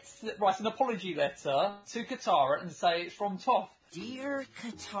 Let's write an apology letter to Katara and say it's from Toph. Dear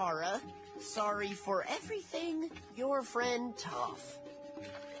Katara, sorry for everything. Your friend Toph.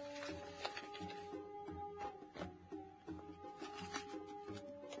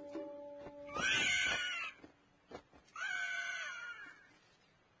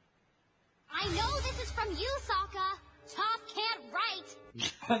 I know this is from you, Sokka. Toph can't write.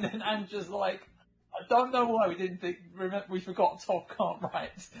 And then Angela's like, I don't know why we didn't think, we forgot Toph can't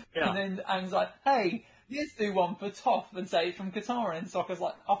write. Yeah. And then Aang's like, hey, let's do one for Toph and say it's from Katara. And Sokka's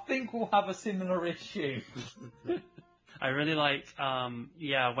like, I think we'll have a similar issue. I really like,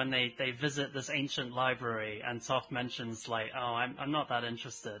 when they visit this ancient library and Toph mentions like, oh, I'm not that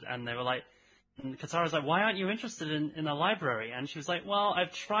interested. And they were like, and Katara's like, why aren't you interested in a library? And she was like, well,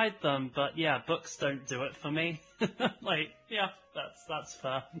 I've tried them, but yeah, books don't do it for me. Like, yeah, that's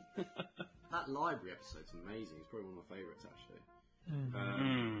fair. That library episode's amazing. It's probably one of my favourites,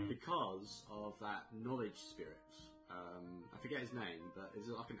 actually. Because of that knowledge spirit. I forget his name, but is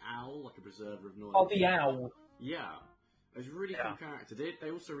it like an owl, like a preserver of knowledge? Oh, the owl. Yeah. It's a really cool character.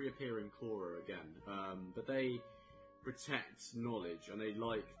 They also reappear in Korra again, but they protect knowledge, and they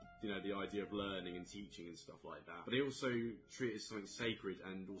like, the idea of learning and teaching and stuff like that. But they also treat it as something sacred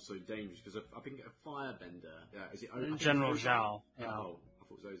and also dangerous, because I think a firebender, is it General Zhao. Oh, I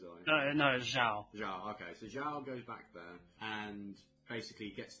thought it was Ozai. No, it's Zhao. Zhao, okay. So Zhao goes back there and basically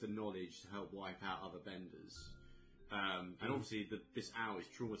gets the knowledge to help wipe out other benders. And obviously this owl is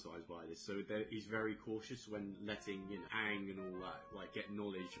traumatized by this, so he's very cautious when letting Aang and all that get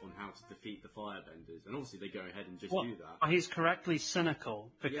knowledge on how to defeat the firebenders. And obviously they go ahead and just do that. He's correctly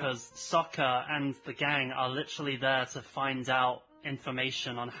cynical, because Sokka and the gang are literally there to find out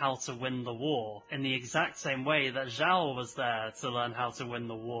information on how to win the war, in the exact same way that Zhao was there to learn how to win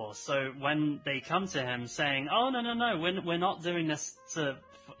the war. So when they come to him saying, oh, no, we're not doing this to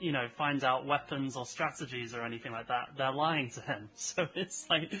find out weapons or strategies or anything like that, they're lying to him. So it's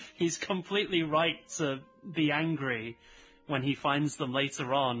like, he's completely right to be angry when he finds them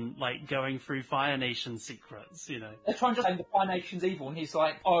later on, like, going through Fire Nation secrets, They're trying to say the Fire Nation's evil, and he's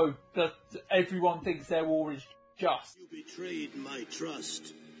like, oh, everyone thinks their war is just. You betrayed my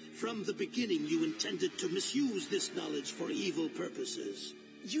trust. From the beginning, you intended to misuse this knowledge for evil purposes.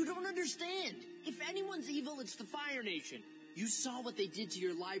 You don't understand. If anyone's evil, it's the Fire Nation. You saw what they did to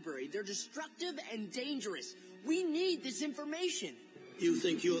your library. They're destructive and dangerous. We need this information. You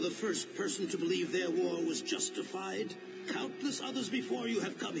think you're the first person to believe their war was justified? Countless others before you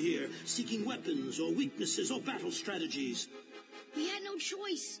have come here, seeking weapons or weaknesses or battle strategies. We had no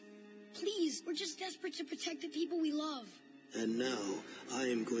choice. Please, we're just desperate to protect the people we love. And now, I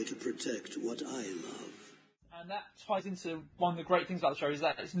am going to protect what I love. And that ties into one of the great things about the show, is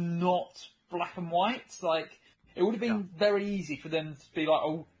that it's not black and white. Like, it would have been very easy for them to be like,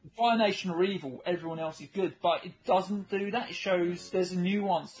 oh, the Fire Nation are evil, everyone else is good. But it doesn't do that. It shows there's a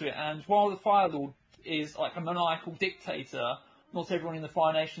nuance to it. And while the Fire Lord is like a maniacal dictator, not everyone in the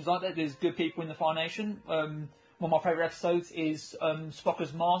Fire Nation is like that. There's good people in the Fire Nation. One of my favourite episodes is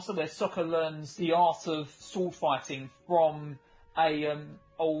Sokka's Master, where Sokka learns the art of sword fighting from a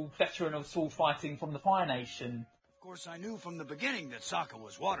old veteran of sword fighting from the Fire Nation. Of course, I knew from the beginning that Sokka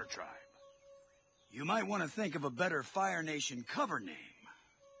was Water Tribe. You might want to think of a better Fire Nation cover name.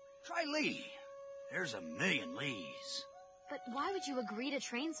 Try Lee. There's a million Lees. But why would you agree to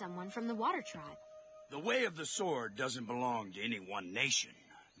train someone from the Water Tribe? The way of the sword doesn't belong to any one nation.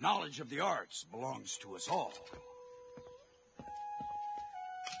 Knowledge of the arts belongs to us all.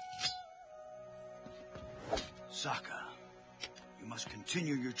 Sokka, you must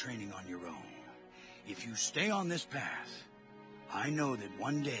continue your training on your own. If you stay on this path, I know that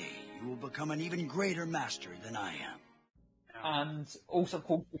one day you will become an even greater master than I am. And also, of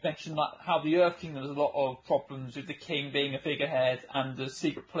course, we mentioned like, how the Earth Kingdom has a lot of problems with the king being a figurehead and the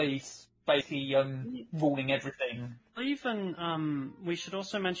secret police basically ruling everything. Even, we should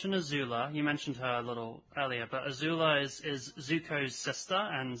also mention Azula. You mentioned her a little earlier, but Azula is Zuko's sister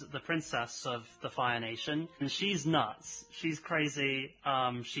and the princess of the Fire Nation. And she's nuts. She's crazy.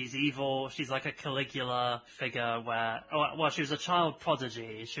 She's evil. She's like a Caligula figure she was a child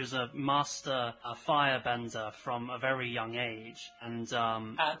prodigy. She was a master firebender from a very young age. And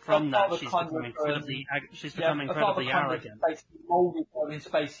from that, she's becoming incredibly arrogant. Basically molded her into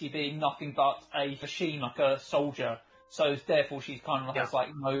basically being nothing but a machine, like a soldier. So therefore, she's kind of has like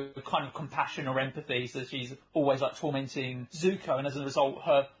no kind of compassion or empathy. So she's always like tormenting Zuko, and as a result,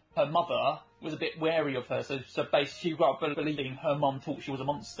 her mother was a bit wary of her. So basically, she grew up believing her mum thought she was a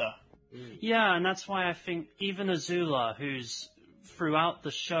monster. Yeah, and that's why I think even Azula, who's throughout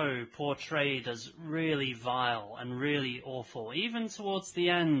the show portrayed as really vile and really awful, even towards the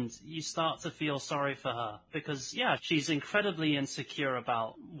end, you start to feel sorry for her. Because, yeah, she's incredibly insecure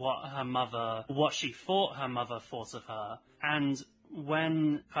about what she thought her mother thought of her. And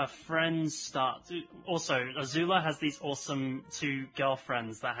when her friends start to... Also, Azula has these awesome two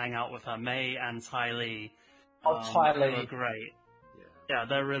girlfriends that hang out with her, May and Ty Lee. Ty Lee. Who are great. Yeah,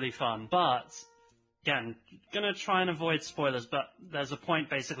 they're really fun. But... Again, gonna try and avoid spoilers, but there's a point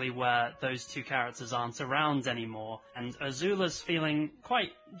basically where those two characters aren't around anymore, and Azula's feeling quite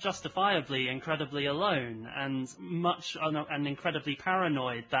justifiably incredibly alone and incredibly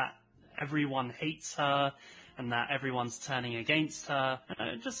paranoid that everyone hates her and that everyone's turning against her.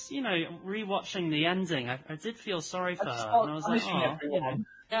 Just, rewatching the ending, I did feel sorry for her. And I was like, everyone.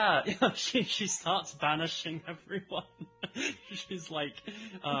 Yeah, she starts banishing everyone. She's like,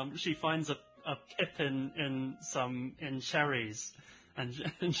 she finds a pip in cherries, and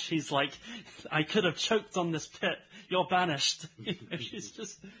she's like, I could have choked on this pip. You're banished.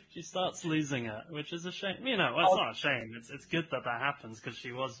 She starts losing it, which is a shame. It's not a shame. It's good that happens because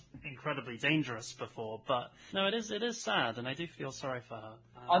she was incredibly dangerous before. But no, it is sad, and I do feel sorry for her.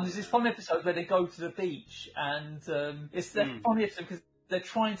 And there's this fun episode where they go to the beach, and it's the funny episode because they're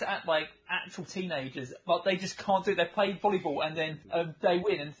trying to act like actual teenagers, but they just can't do it. They play volleyball, and then they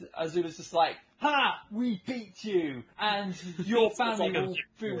win, and Azula's just like, "Ha! We beat you, and your family will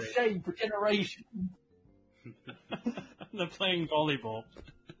feel shame for generations." They're playing volleyball.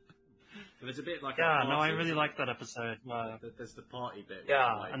 It's a bit like I really like that episode. There's the party bit.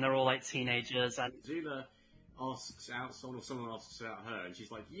 Yeah, and they're all like teenagers, and Azula asks out someone asks out her, and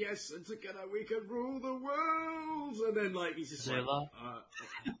she's like, "Yes, and together we can rule the world." And then he's just Zula.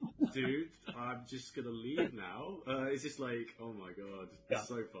 like, "Dude, I'm just gonna leave now." It's just like, oh my god, it's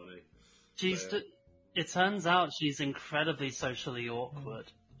so funny. It turns out she's incredibly socially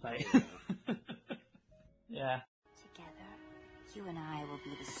awkward. Yeah. Together, you and I will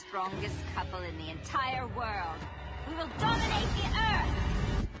be the strongest couple in the entire world. We will dominate the Earth.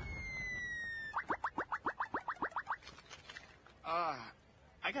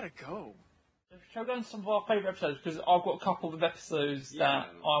 I gotta go. Shall we go into some of our favourite episodes? Because I've got a couple of episodes that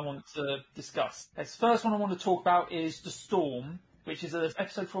I want to discuss. The first one I want to talk about is The Storm, which is an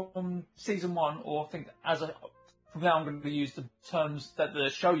episode from season 1, or I think from now I'm going to use the terms that the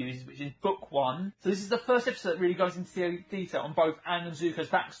show uses, which is book 1. So this is the first episode that really goes into detail on both Aang and Zuko's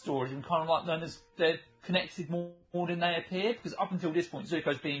backstories, and kind of like known as they're connected more than they appear, because up until this point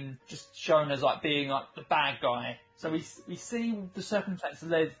Zuko's been just shown as being the bad guy. So we see the circumstances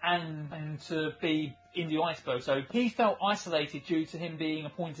that led Aang to be in the iceberg. So he felt isolated due to him being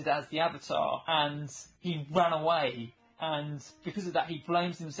appointed as the Avatar, and he ran away, and because of that he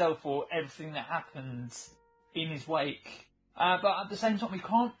blames himself for everything that happened in his wake. But at the same time, we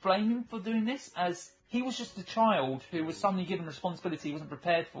can't blame him for doing this, as he was just a child who was suddenly given responsibility he wasn't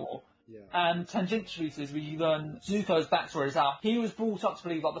prepared for. Yeah. And tangentially to this, we learn Zuko's backstory is that he was brought up to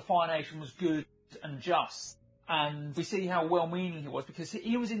believe the Fire Nation was good and just. And we see how well-meaning he was, because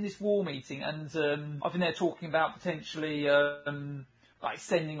he was in this war meeting, and I've been there talking about potentially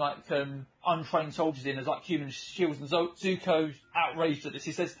sending untrained soldiers in as human shields, and Zuko's outraged at this.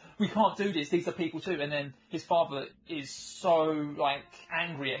 He says, "We can't do this, these are people too." And then his father is so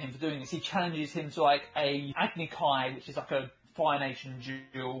angry at him for doing this. He challenges him to a Agni Kai, which is a Fire Nation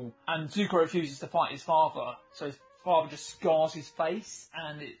duel, and Zuko refuses to fight his father, so his father just scars his face,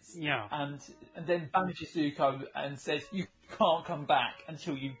 and and then banishes Zuko and says, "You can't come back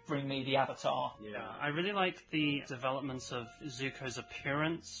until you bring me the Avatar." Yeah, I really like the development of Zuko's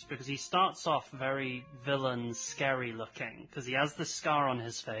appearance, because he starts off very villain, scary looking, because he has the scar on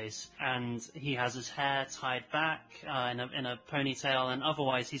his face, and he has his hair tied back in a ponytail, and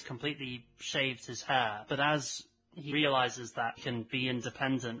otherwise he's completely shaved his hair. But as he realizes that he can be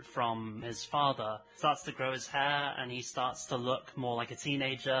independent from his father, starts to grow his hair, and he starts to look more like a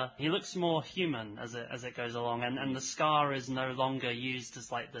teenager. He looks more human as it goes along, and the scar is no longer used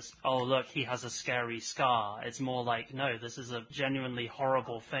as like this, oh look, he has a scary scar. It's more like, no, this is a genuinely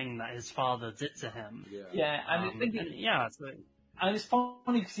horrible thing that his father did to him. And it's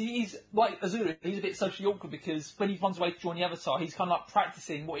funny because he's, like Azula, he's a bit socially awkward because when he runs away to join the Avatar, he's kind of like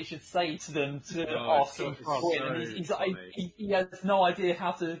practicing what he should say to them to ask them for it. And he has no idea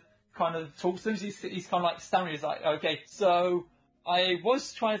how to kind of talk to them. He's kind of like stammering. He's like, okay, so I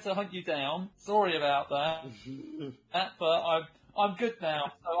was trying to hunt you down. Sorry about that. But I'm good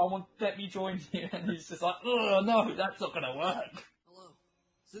now, so I want to let me join you. And he's just like, oh no, that's not going to work. Hello,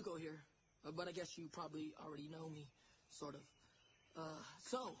 Zuko here. But I guess you probably already know me, sort of.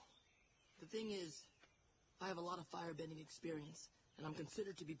 So, the thing is, I have a lot of firebending experience, and I'm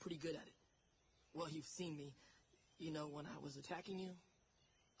considered to be pretty good at it. Well, you've seen me, when I was attacking you.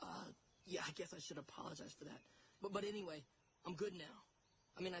 Yeah, I guess I should apologize for that. But anyway, I'm good now.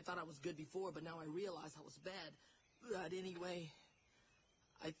 I mean, I thought I was good before, but now I realize I was bad. But anyway,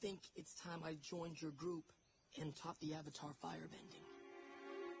 I think it's time I joined your group and taught the Avatar firebending.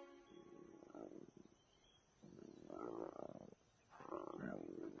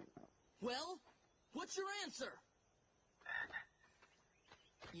 Well, what's your answer?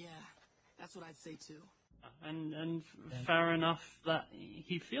 Yeah, that's what I'd say too. And fair enough that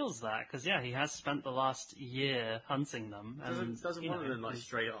he feels that, because he has spent the last year hunting them. And Doesn't one of them like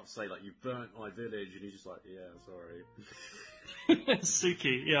straight up say like, you burnt my village, and he's just like, yeah, sorry.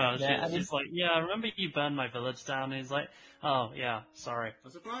 Suki, she's like, yeah, I remember you burned my village down. And he's like, oh yeah, sorry.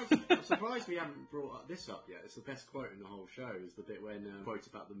 I'm surprised we haven't brought this up yet. It's the best quote in the whole show. Is the bit when quotes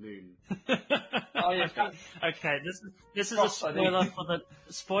about the moon. Oh yeah. Okay, this is a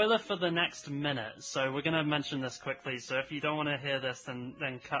spoiler for the next minute. So we're gonna mention this quickly. So if you don't want to hear this,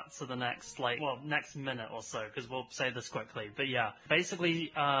 then cut to the next next minute or so, because we'll say this quickly. But yeah,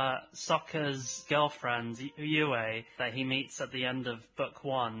 basically, Sokka's girlfriend Yue that he meets at the end of book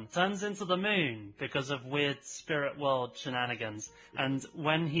 1 turns into the moon because of weird spirit world shenanigans. And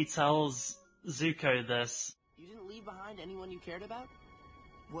when he tells Zuko this, you didn't leave behind anyone you cared about?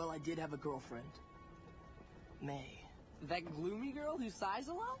 Well, I did have a girlfriend. May. That gloomy girl who sighs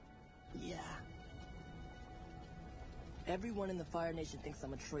a lot? Yeah. Everyone in the Fire Nation thinks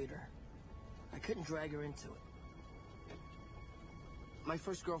I'm a traitor. I couldn't drag her into it. My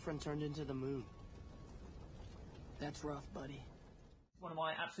first girlfriend turned into the moon. That's rough, buddy. One of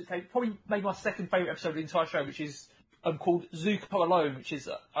my absolute favourite, probably maybe my second favourite episode of the entire show, which is called Zuko Alone, which is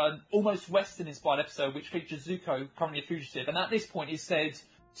an almost Western-inspired episode which features Zuko, currently a fugitive, and at this point he said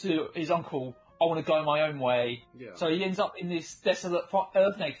to his uncle, I want to go my own way. Yeah. So he ends up in this desolate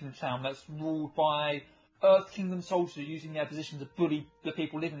Earth Nation town that's ruled by Earth Kingdom soldiers using their position to bully the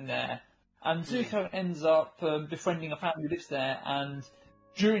people living there. And Zuko ends up befriending a family who lives there, and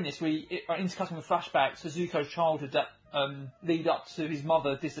during this we are intercutting with flashbacks to Zuko's childhood that lead up to his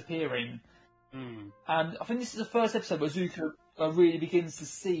mother disappearing. And I think this is the first episode where Zuko really begins to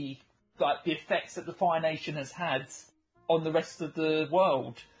see like the effects that the Fire Nation has had on the rest of the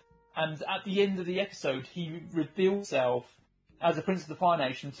world. And at the end of the episode, he reveals himself as a prince of the Fire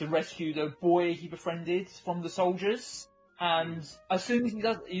Nation to rescue the boy he befriended from the soldiers. And as soon as he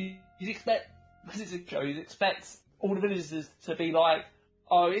does, you'd expect, because it's a show, you'd expect all the villagers to be like,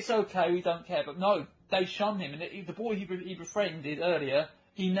 oh, it's okay, we don't care. But no, they shun him. And the boy he befriended earlier,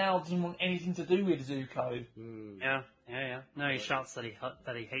 he now doesn't want anything to do with Zuko. Yeah. No, he shouts that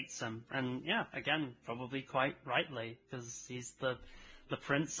he hates him. And yeah, again, probably quite rightly, because he's the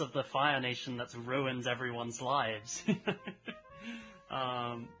prince of the Fire Nation that's ruined everyone's lives.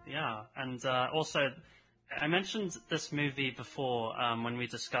 And also, I mentioned this movie before when we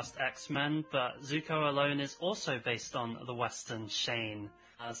discussed X-Men, but Zuko Alone is also based on the Western Shane.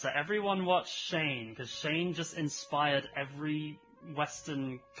 So everyone watch Shane, because Shane just inspired every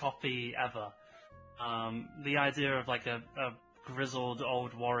Western copy ever. The idea of like a grizzled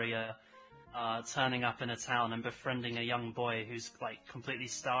old warrior turning up in a town and befriending a young boy who's like completely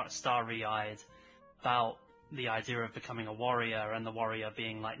starry-eyed about the idea of becoming a warrior, and the warrior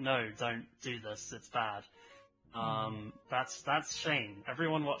being like, no, don't do this, it's bad. That's Shane.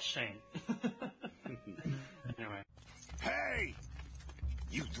 Everyone watch Shane. Anyway. Hey!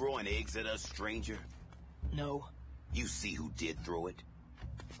 You throwing eggs at us, stranger? No. You see who did throw it?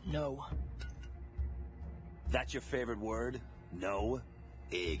 No. That's your favorite word? No?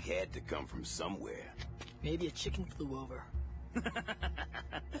 Egg had to come from somewhere. Maybe a chicken flew over.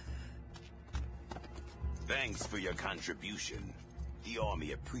 Thanks for your contribution. The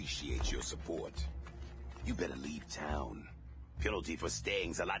army appreciates your support. You better leave town. Penalty for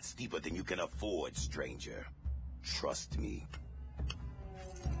staying's a lot steeper than you can afford, stranger. Trust me.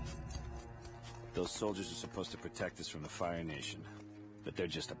 Those soldiers are supposed to protect us from the Fire Nation, but they're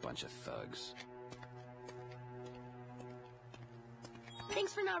just a bunch of thugs.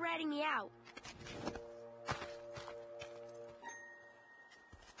 Thanks for not ratting me out.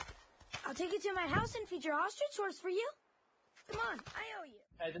 I'll take you to my house and feed your ostrich horse for you. Come on, I owe you.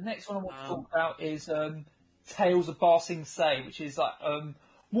 Okay, the next one I want to talk about is Tales of Ba Sing Se, which is like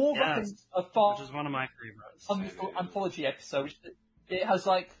more like a which is one of my favorites. Anthology episode. Which it has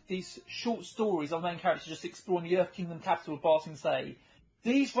like these short stories of main characters just exploring the Earth Kingdom capital of Ba Sing Se.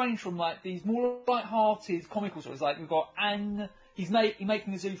 These range from like these more light-hearted comical stories. Like we've got Aang, he's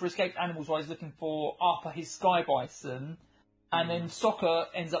making a zoo for escaped animals while he's looking for Appa, his sky bison, and then Sokka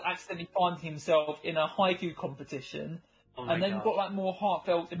ends up accidentally finding himself in a haiku competition. And then you've got like more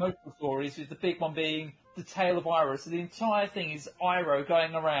heartfelt, emotional stories, with the big one being the tale of Iroh. So the entire thing is Iroh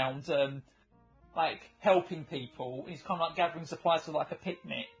going around, like helping people. He's kind of like gathering supplies for like a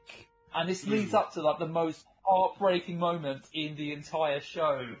picnic, and this leads up to like the most heartbreaking moment in the entire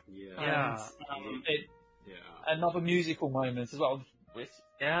show. Yeah. Another musical moment as well.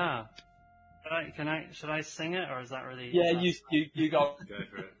 Yeah. Should I sing it, or is that really? Yeah, you go. Go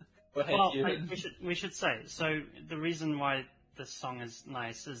for it. Well, we should say, so the reason why this song is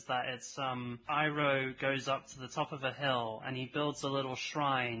nice is that it's Iroh goes up to the top of a hill and he builds a little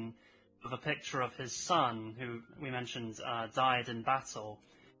shrine with a picture of his son, who we mentioned died in battle.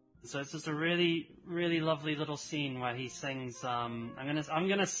 So it's just a really, really lovely little scene where he sings. I'm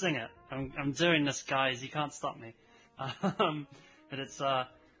gonna sing it. I'm doing this, guys. You can't stop me. But it's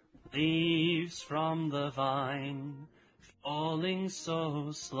leaves from the vine, falling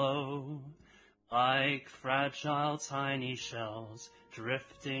so slow, like fragile tiny shells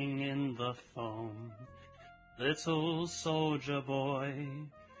drifting in the foam. Little soldier boy,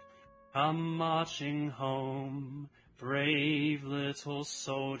 come marching home. Brave little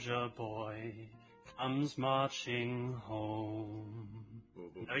soldier boy comes marching home.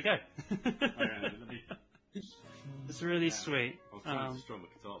 There we go. It's really sweet. I was trying to strum a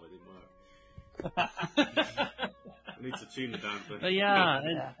guitar, but it didn't work. I need to tune the damn thing. But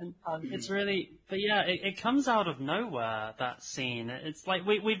yeah, it's really. But yeah, it comes out of nowhere, that scene. It's like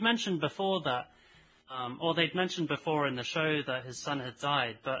we've mentioned before that, or they'd mentioned before in the show that his son had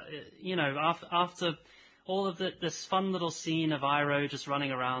died. But after all of this fun little scene of Iroh just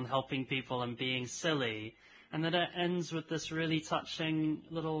running around helping people and being silly, and then it ends with this really touching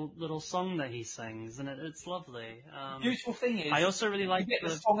little song that he sings, and it's lovely. The beautiful thing is, I also really like the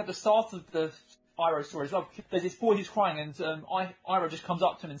song at the start of the Iroh story as well. There's this boy who's crying, and Iroh just comes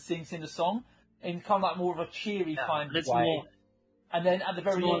up to him and sings in the song in kind of like more of a cheery kind of way. And then at the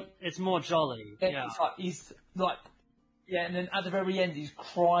very end, it's more jolly. Yeah, and then at the very end, he's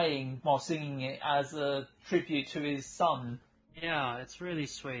crying while singing it as a tribute to his son. Yeah, it's really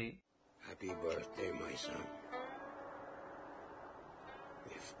sweet. Happy birthday, my son.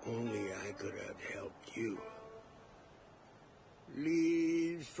 If only I could have helped you.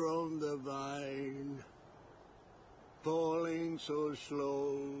 Leaves from the vine, falling so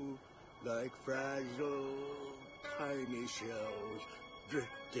slow, like fragile tiny shells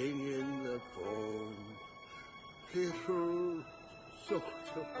drifting in the foam. Little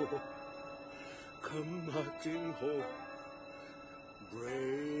soldier boy, come marching home.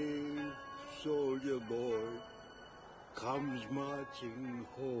 Brave soldier boy comes marching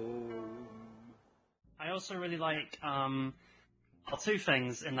home. I also really like two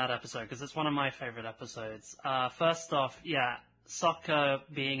things in that episode, because it's one of my favorite episodes. First off, Sokka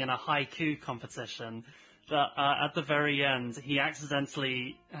being in a haiku competition, that at the very end he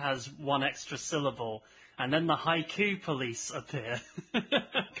accidentally has one extra syllable, and then the haiku police appear,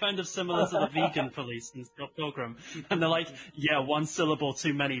 kind of similar to the vegan police in Scott Pilgrim, and they're like, "Yeah, one syllable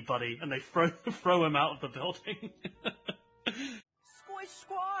too many, buddy," and they throw him out of the building. Squish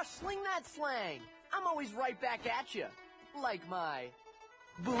squash, sling that slang. I'm always right back at you, like my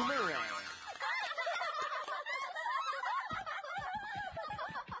boomerang.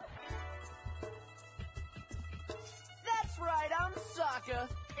 That's right, I'm Sokka.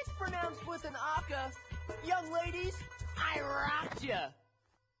 It's pronounced with an aka. Young ladies, I rocked ya.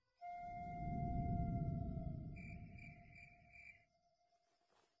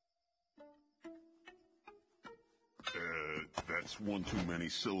 That's one too many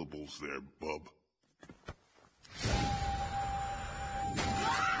syllables there, bub.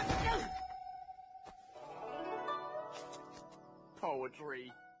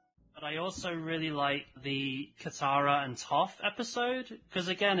 Poetry. But I also really like the Katara and Toph episode, because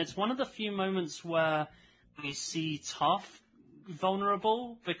again, it's one of the few moments where we see Toph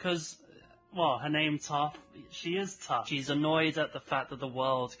vulnerable because, well, her name Toph, she is tough. She's annoyed at the fact that the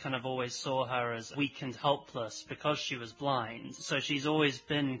world kind of always saw her as weak and helpless because she was blind. So she's always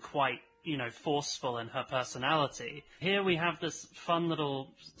been quite, forceful in her personality. Here we have this fun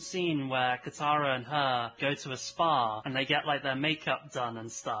little scene where Katara and her go to a spa and they get like their makeup done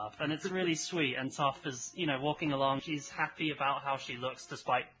and stuff. And it's really sweet. And Toph is, walking along. She's happy about how she looks,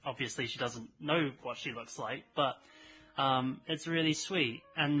 despite obviously she doesn't know what she looks like. But it's really sweet.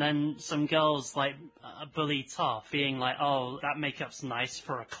 And then some girls like bully Toph, being like, oh, that makeup's nice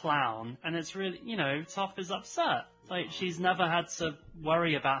for a clown. And it's really, Toph is upset. Like, she's never had to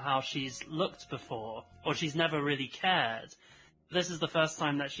worry about how she's looked before, or she's never really cared. This is the first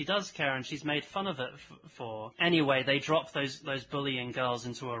time that she does care, and she's made fun of it for. Anyway, they drop those bullying girls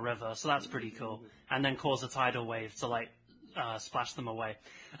into a river, so that's pretty cool. And then cause a tidal wave to, splash them away.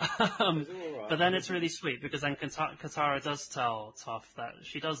 But then it's really sweet, because then Katara does tell Toph that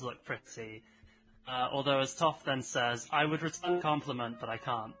she does look pretty. Although, as Toph then says, I would return a compliment, but I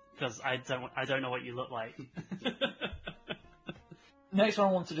can't, because I don't know what you look like. Next one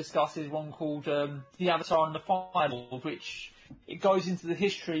I want to discuss is one called The Avatar and the Fire Lord, which it goes into the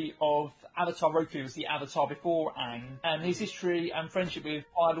history of Avatar Roku as the Avatar before Aang, and his history and friendship with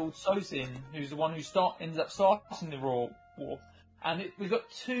Fire Lord Sozin, who's the one who ends up starting the War. And we've got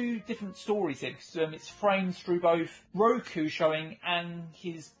two different stories here, because it's framed through both Roku showing Aang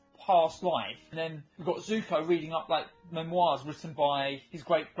his past life, and then we've got Zuko reading up memoirs written by his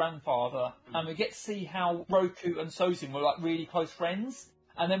great-grandfather, and we get to see how Roku and Sozin were really close friends,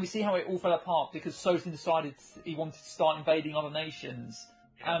 and then we see how it all fell apart because Sozin decided he wanted to start invading other nations.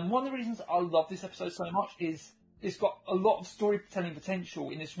 And one of the reasons I love this episode so much is it's got a lot of storytelling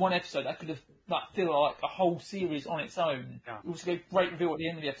potential in this one episode that could have feel like a whole series on its own. Yeah. We also get a great reveal at the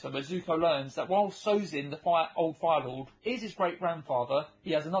end of the episode where Zuko learns that while Sozin, the old Fire Lord, is his great-grandfather,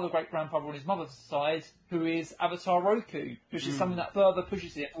 he has another great-grandfather on his mother's side who is Avatar Roku, which is something that further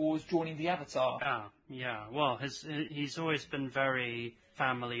pushes it towards joining the Avatar. Yeah. Well, he's always been very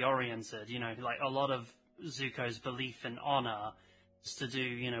family-oriented, a lot of Zuko's belief in honor is to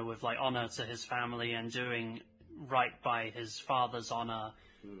do, with honor to his family and doing right by his father's honor.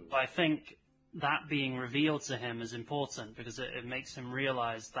 But I think that being revealed to him is important because it makes him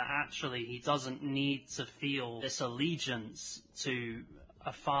realize that actually he doesn't need to feel this allegiance to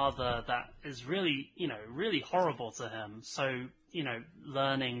a father that is really, really horrible to him. So,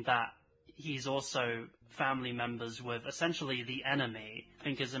 learning that he's also family members with essentially the enemy, I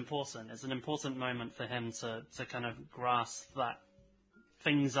think is important. It's an important moment for him to kind of grasp that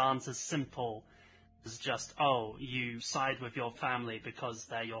things aren't as simple as just, oh, you side with your family because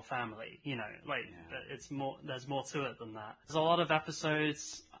they're your family. It's more, there's more to it than that. There's a lot of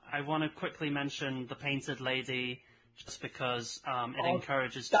episodes. I want to quickly mention The Painted Lady, just because it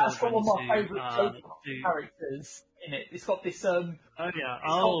encourages children to... That's one of my favourite characters in it. It's got this...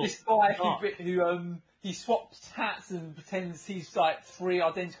 got this guy who he swaps hats and pretends he's like three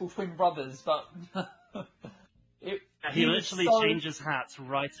identical twin brothers, but... He literally changes hats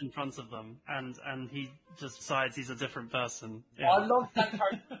right in front of them, and he just decides he's a different person. Yeah. I love that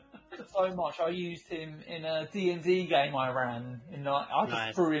character so much. I used him in a D&D game I ran. I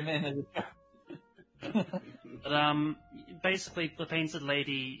just threw him in as a... But basically, The Painted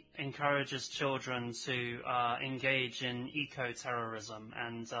Lady encourages children to engage in eco-terrorism,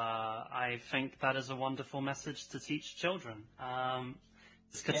 and I think that is a wonderful message to teach children.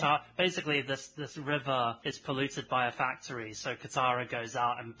 Basically, this river is polluted by a factory, so Katara goes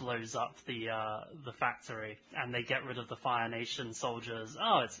out and blows up the factory, and they get rid of the Fire Nation soldiers.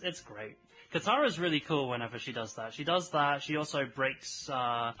 Oh, it's great. Katara's really cool whenever she does that. She does that. She also breaks.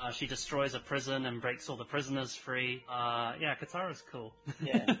 She destroys a prison and breaks all the prisoners free. Katara's cool.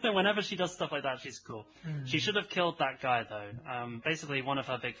 Yeah. Whenever she does stuff like that, she's cool. She should have killed that guy though. Basically, one of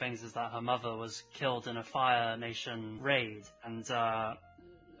her big things is that her mother was killed in a Fire Nation raid, and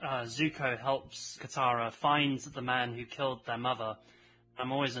Zuko helps Katara find the man who killed their mother.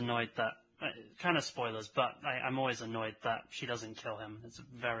 I'm always annoyed that, kind of spoilers, but I'm always annoyed that she doesn't kill him. It's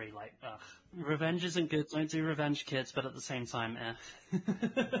very revenge isn't good, don't do revenge, kids, but at the same time,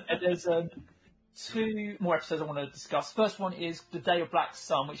 And there's two more episodes I want to discuss. First one is The Day of Black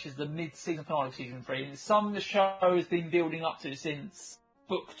Sun, which is the mid-season finale of Season 3. It's something the show has been building up to since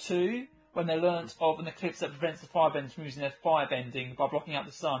Book 2, when they learnt of an eclipse that prevents the firebenders from using their firebending by blocking out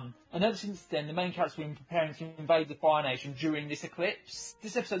the sun. And ever since then, the main characters have been preparing to invade the Fire Nation during this eclipse.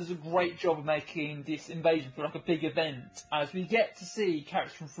 This episode does a great job of making this invasion feel like a big event, as we get to see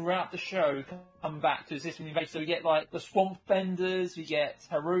characters from throughout the show come back to assist in the invasion. So we get the Swamp Benders, we get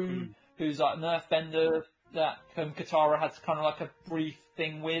Haru, who's an Earthbender, that Katara had kind of like a brief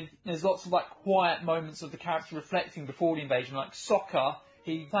thing with. There's lots of like quiet moments of the character reflecting before the invasion, like Sokka.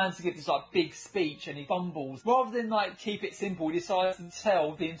 He plans to give this like big speech and he fumbles. Rather than like keep it simple, he decides to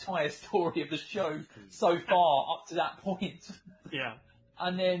tell the entire story of the show so far up to that point. Yeah.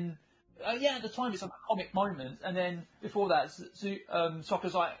 And then, at the time it's like a comic moment. And then before that,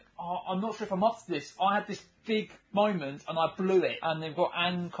 Sokka's like, I'm not sure if I'm up to this. I had this big moment and I blew it. And they've got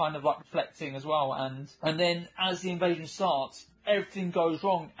Aang kind of like reflecting as well. And then as the invasion starts, everything goes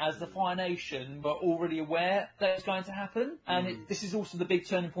wrong as the Fire Nation were already aware that it's going to happen. And this is also the big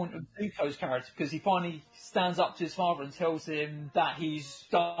turning point of Zuko's character, because he finally stands up to his father and tells him that he's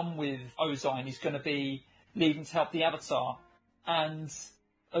done with Ozai and he's going to be leaving to help the Avatar. And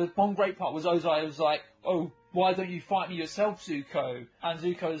one great part was Ozai was like, oh, why don't you fight me yourself, Zuko? And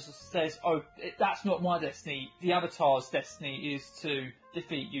Zuko says, that's not my destiny. The Avatar's destiny is to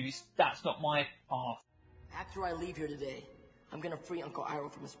defeat you. That's not my path. After I leave here today, I'm gonna free Uncle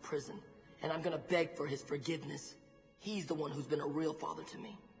Iroh from his prison, and I'm gonna beg for his forgiveness. He's the one who's been a real father to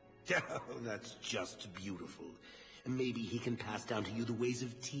me. Oh, that's just beautiful. Maybe he can pass down to you the ways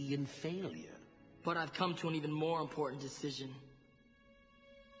of tea and failure. But I've come to an even more important decision.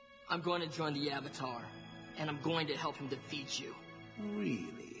 I'm going to join the Avatar, and I'm going to help him defeat you.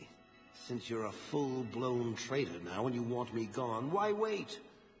 Really? Since you're a full-blown traitor now and you want me gone, why wait?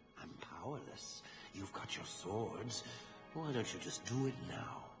 I'm powerless. You've got your swords. Why don't you just do it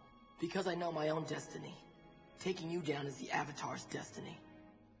now? Because I know my own destiny. Taking you down is the Avatar's destiny.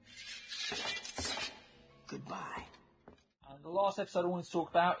 Goodbye. And the last episode I want to talk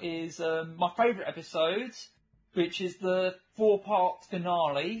about is my favourite episode, which is the 4-part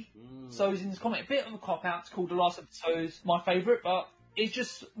finale. Sozin's comic, a bit of a cop-out, it's called the last episode, my favourite, but it's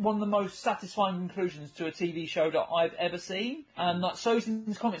just one of the most satisfying conclusions to a TV show that I've ever seen. And like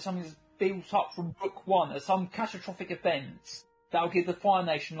Sozin's comic, something that's built up from book 1 as some catastrophic event that will give the Fire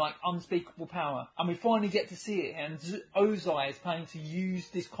Nation like unspeakable power, and we finally get to see it. And Ozai is planning to use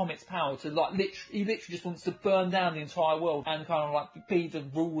this comic's power to like he literally just wants to burn down the entire world and kind of like be the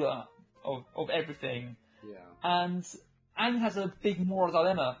ruler of everything. Yeah. And Aang has a big moral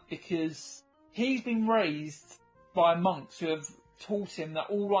dilemma because he's been raised by monks who have taught him that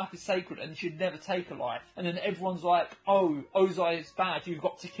all life is sacred and should never take a life. And then everyone's like, oh, Ozai is bad, you've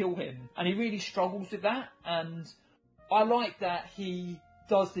got to kill him. And he really struggles with that. And I like that he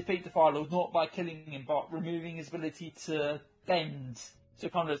does defeat the Fire Lord, not by killing him, but removing his ability to bend, so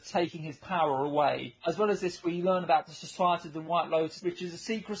kind of taking his power away. As well as this, we learn about the Society of the White Lotus, which is a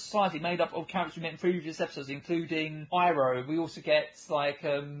secret society made up of characters we met in previous episodes, including Iroh. We also get, like,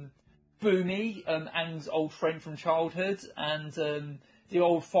 Boomy, Aang's old friend from childhood, and the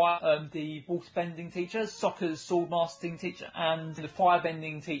old the water-bending teacher, Sokka's sword-mastering teacher, and the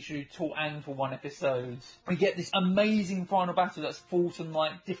fire-bending teacher who taught Aang for one episode. We get this amazing final battle that's fought on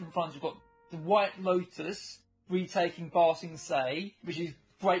like different fronts. We've got the White Lotus retaking Ba Sing Se, which is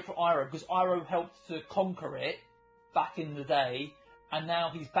great for Iroh because Iroh helped to conquer it back in the day, and now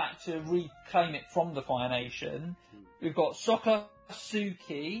he's back to reclaim it from the Fire Nation. We've got Sokka,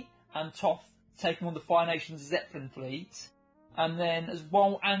 Suki, and Toph taking on the Fire Nation's Zeppelin fleet. And then, as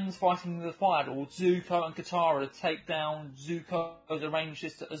while Aang's fighting the Fire Lord, Zuko and Katara take down Zuko's arranged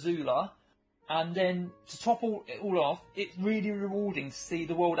sister Azula. And then, to top it all off, it's really rewarding to see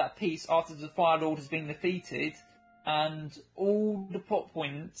the world at peace after the Fire Lord has been defeated. And all the plot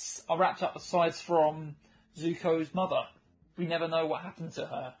points are wrapped up aside from Zuko's mother. We never know what happened to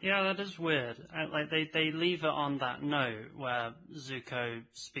her. Yeah, that is weird. Like they leave it on that note where Zuko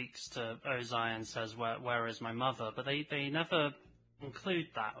speaks to Ozai and says, "Where is my mother?" But they never include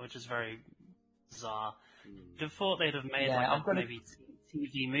that, which is very bizarre. You'd have thought they'd have made maybe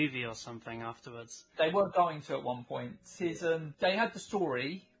TV movie or something afterwards. They were going to at one point. They had the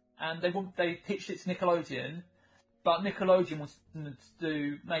story and they pitched it to Nickelodeon, but Nickelodeon wanted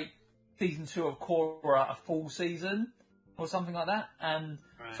to make season 2 of Korra a full season or something like that, and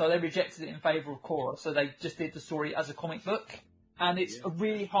so they rejected it in favour of Korra, so they just did the story as a comic book, and it's a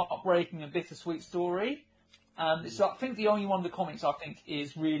really heartbreaking and bittersweet story. It's I think the only one of the comics I think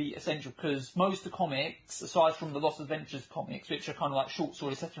is really essential, because most of the comics, aside from the Lost Adventures comics, which are kind of like short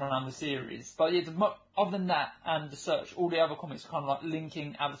stories set around the series, but yeah, other than that and the Search, all the other comics are kind of like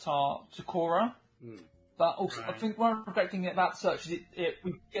linking Avatar to Korra. But also, I think one great thing about the Search is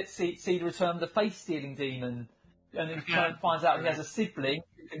we get to see the return of the face-stealing demon. And then Karen finds out he has a sibling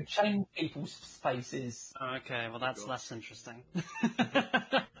who can change people's faces. Okay, well that's less interesting.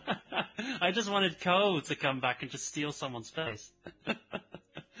 I just wanted Cole to come back and just steal someone's face.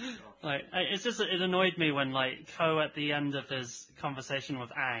 It annoyed me when like Ko at the end of his conversation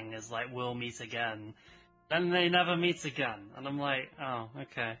with Aang is like, "We'll meet again," Then they never meet again, and I'm like, oh,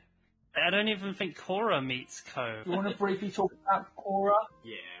 okay. I don't even think Korra meets Ko. Do you want to briefly talk about Korra?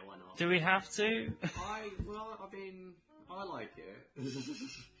 Yeah, why not? Do we have to? I mean, I like it.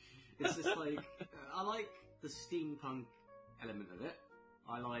 It's just like, I like the steampunk element of it.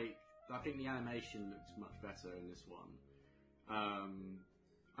 I think the animation looks much better in this one.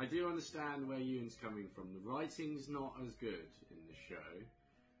 I do understand where Ewan's coming from. The writing's not as good in the show.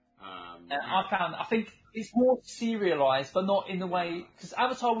 I think it's more serialised, but not in the way, because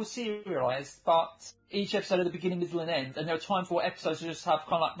Avatar was serialised, but each episode had a beginning, middle, and end, and there were time for episodes to just have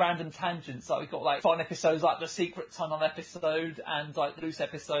kind of like random tangents. Like we've got like fun episodes, like the Secret Tunnel episode, and like the Loose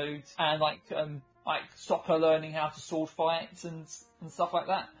episode, and like Sokka learning how to sword fight and stuff like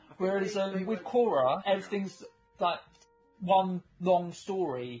that. Whereas with Korra, everything's like one long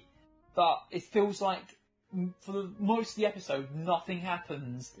story, but it feels like for most of the episode, nothing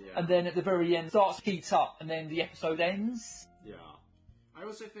happens, and then at the very end, starts to heat up, and then the episode ends. Yeah. I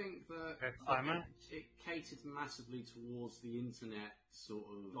also think that it catered massively towards the internet sort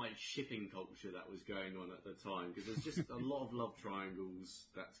of like shipping culture that was going on at the time, because there's just a lot of love triangles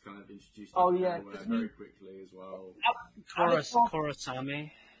that's kind of introduced very quickly as well.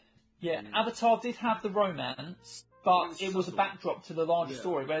 Korra-Sami. Yeah, Avatar did have the romance, but it was a backdrop to the larger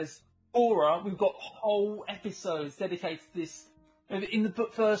story, whereas Korra, we've got whole episodes dedicated to this. In the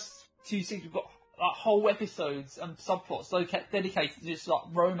first 2 seasons, we've got like whole episodes and subplots dedicated to just like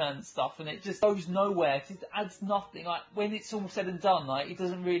romance stuff, and it just goes nowhere. It adds nothing. Like when it's all said and done, like it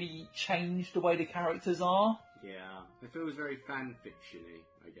doesn't really change the way the characters are. Yeah, it feels very fan fiction-y,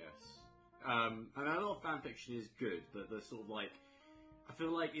 I guess. And a lot of fan fiction is good, but the sort of like, I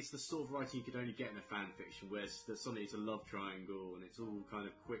feel like it's the sort of writing you could only get in a fan fiction, where suddenly it's a love triangle and it's all kind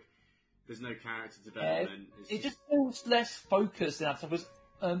of quick. There's no character development. It just feels less focused than Avatar. Because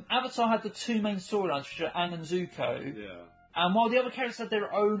Avatar had the two main storylines, which are Aang and Zuko. Yeah. And while the other characters had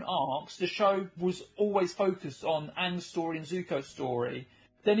their own arcs, the show was always focused on Aang's story and Zuko's story.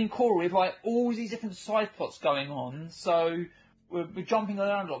 Then in Korra, we have like all these different side plots going on, so we're jumping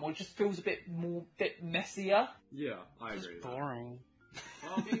around a lot more. It just feels a bit messier. Yeah, I agree. It's boring.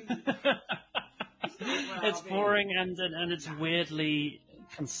 Well, I mean, it's boring and it's weirdly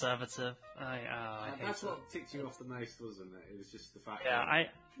conservative. That's what ticked you off the most, wasn't it? It was just the fact. Yeah,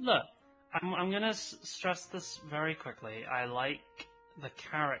 I'm gonna stress this very quickly. I like the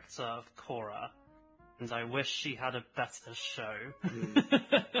character of Korra, and I wish she had a better show.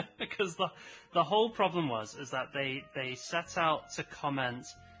 Because the whole problem is that they set out to comment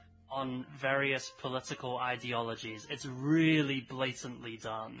on various political ideologies. It's really blatantly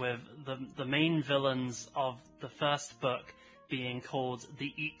done, with the main villains of the first book being called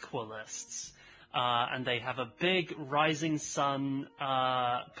the Equalists, and they have a big rising sun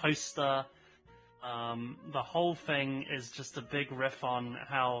poster. The whole thing is just a big riff on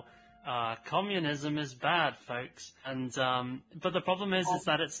how communism is bad, folks. And but the problem is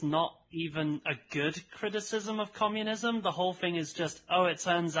that it's not even a good criticism of communism. The whole thing is just, it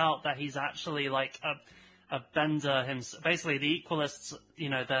turns out that he's actually like a bender himself. Basically, the Equalists,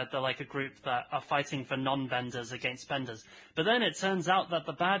 they're like a group that are fighting for non-benders against benders. But then it turns out that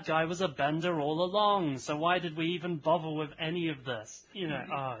the bad guy was a bender all along. So why did we even bother with any of this?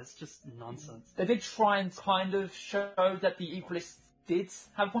 It's just nonsense. They did try and kind of show that the Equalists did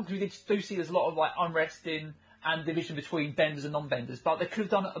have a point, because we do see there's a lot of like unrest in and division between benders and non-benders, but they could have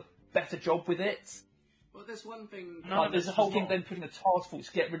done a better job with it. Well, there's one thing. There's a whole thing then putting a task force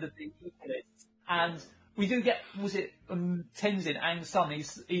to get rid of the Equalists, and we do get, Tenzin, Aang's son,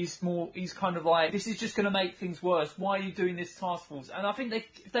 he's kind of like, this is just going to make things worse, why are you doing this task force? And I think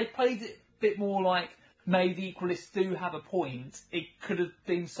if they played it a bit more like, maybe the Equalists do have a point, it could have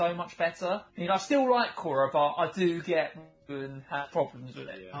been so much better. I still like Korra, but I do get and have problems with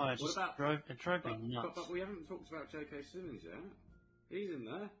it. Yeah. It drove me nuts. But we haven't talked about J.K. Simmons yet. He's in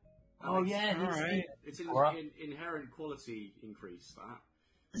there. Oh yeah, right. It's an inherent quality increase, that.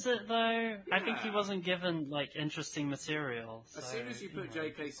 Is it though? Yeah. I think he wasn't given interesting material. So, as soon as you put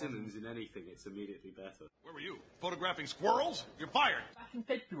J.K. Simmons in anything, it's immediately better. Where were you? Photographing squirrels? You're fired. Back in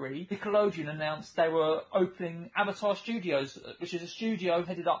February, Nickelodeon announced they were opening Avatar Studios, which is a studio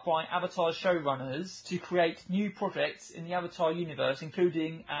headed up by Avatar showrunners to create new projects in the Avatar universe,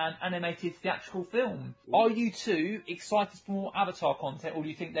 including an animated theatrical film. Ooh. Are you two excited for more Avatar content, or do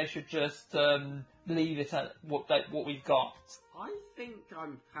you think they should just leave it at what we've got? I think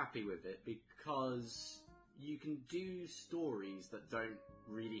I'm happy with it, because you can do stories that don't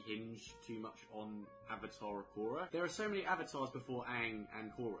really hinge too much on Avatar or Korra. There are so many Avatars before Aang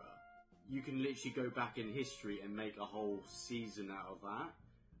and Korra. You can literally go back in history and make a whole season out of that.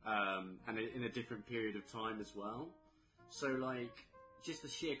 and in a different period of time as well. So, like, just the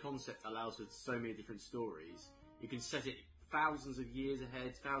sheer concept allows for so many different stories. You can set it thousands of years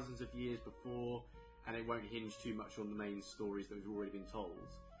ahead, thousands of years before, and it won't hinge too much on the main stories that have already been told.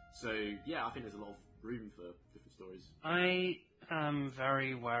 So, yeah, I think there's a lot of room for different stories. I am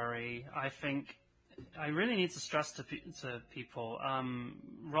very wary. I think I really need to stress to people.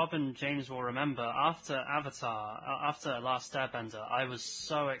 Rob and James will remember after Avatar, after Last Airbender, I was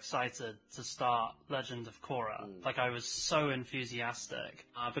so excited to start Legend of Korra. Like, I was so enthusiastic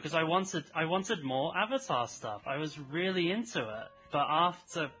because I wanted more Avatar stuff. I was really into it. But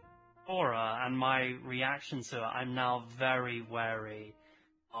after Korra and my reaction to it, I'm now very wary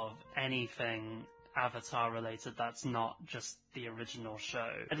of anything Avatar related that's not just the original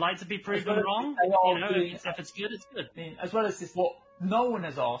show. I'd like to be proven wrong. If it's good, it's good. As well as this, what no one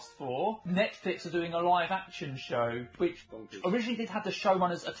has asked for, Netflix are doing a live action show, which originally did have the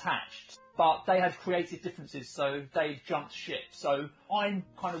showrunners attached, but they had creative differences, so they've jumped ship. So I'm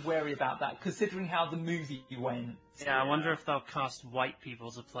kind of wary about that, considering how the movie went. Yeah, I wonder if they'll cast white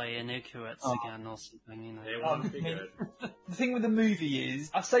people to play Inukuits again or something, you know. It won't be good. The thing with the movie is,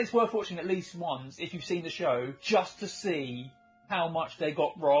 I'd say it's worth watching at least once, if you've seen the show, just to see how much they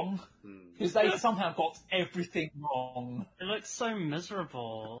got wrong. Because they somehow got everything wrong. It looks so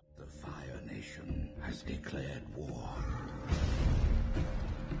miserable. The Fire Nation has declared war.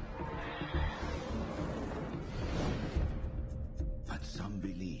 But some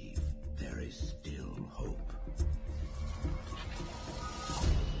believe there is still hope.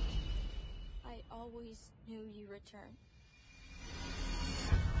 I always knew you return.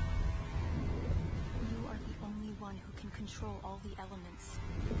 You are the only one who can control all the elements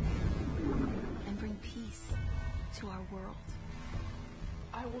and bring peace to our world.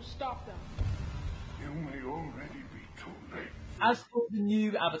 I will stop them. You may already be too late. As for the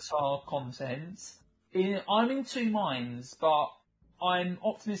new Avatar content, I'm in two minds, but I'm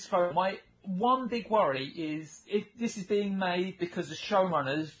optimistic. My one big worry is if this is being made because the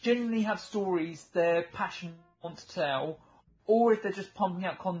showrunners genuinely have stories they're passionate want to tell, or if they're just pumping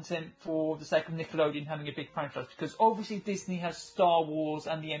out content for the sake of Nickelodeon having a big franchise. Because obviously Disney has Star Wars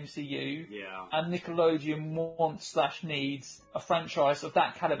and the MCU, and Nickelodeon wants/needs a franchise of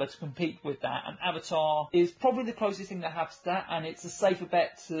that caliber to compete with that. And Avatar is probably the closest thing that has to that, and it's a safer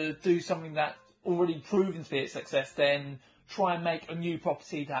bet to do something that's already proven to be a success than try and make a new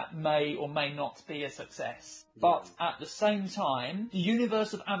property that may or may not be a success. But at the same time, the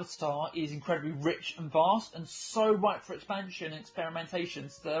universe of Avatar is incredibly rich and vast and so ripe for expansion and experimentation.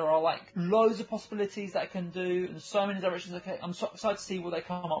 So there are like loads of possibilities that it can do and so many directions. Okay, I'm so excited to see what they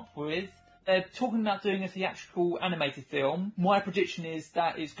come up with. They're talking about doing a theatrical animated film. My prediction is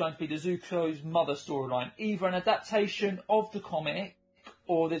that it's going to be the Zuko's mother storyline, either an adaptation of the comic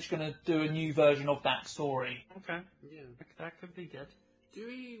or they're just going to do a new version of that story. Okay. Yeah. That could be good. Do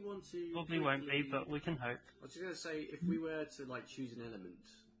we want to... Probably won't be, but we can hope. I was just going to say, if we were to like choose an element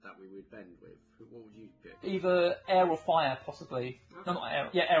that we would bend with, what would you pick? Either air or fire, possibly. Okay. No, not air.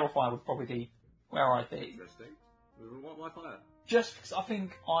 Yeah, air or fire would probably be where I'd be. Interesting. Why fire? Just because I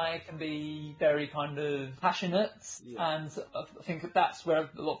think I can be very kind of passionate, and I think that's where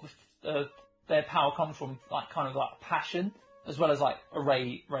a lot of their power comes from, like kind of like passion, as well as like a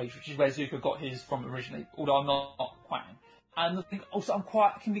rage, which is where Zuko got his from originally. Although I'm not quite. And I think also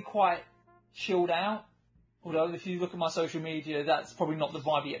I can be quite chilled out. Although if you look at my social media, that's probably not the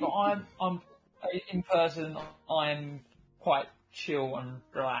vibe yet. But I'm in person. I'm quite chill and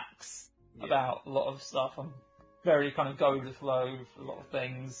relaxed about a lot of stuff. I'm very kind of go with the flow with a lot of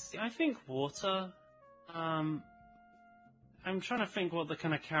things. I think water. I'm trying to think what the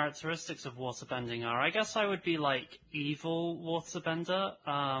kind of characteristics of waterbending are. I guess I would be like evil waterbender,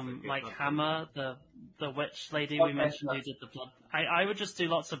 like Hammer, the witch lady we mentioned who did the blood. I would just do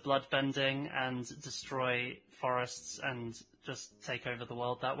lots of blood bending and destroy forests and just take over the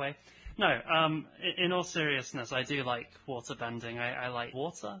world that way. No, in all seriousness, I do like waterbending. I like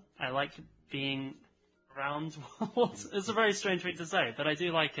water. I like being around water. It's a very strange thing to say, but I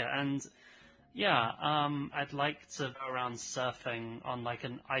do like it. And yeah, I'd like to go around surfing on like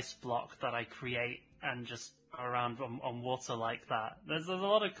an ice block that I create and just go around on water like that. There's a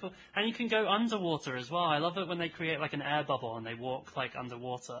lot of cool, and you can go underwater as well. I love it when they create like an air bubble and they walk like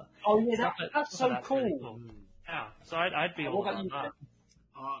underwater. Oh yeah, that's so cool. Really cool. Yeah, so I'd be all about that.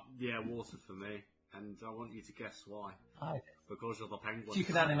 Yeah, water for me, and I want you to guess why. Okay. Because of the penguin. You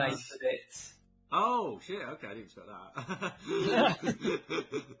can animate it. Oh shit! Okay, I didn't expect that.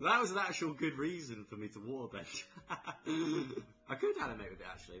 That was an actual good reason for me to waterbend. I could animate with it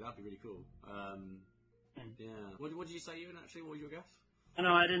actually. That'd be really cool. Yeah. What did you say, Ewan? Actually, what was your guess?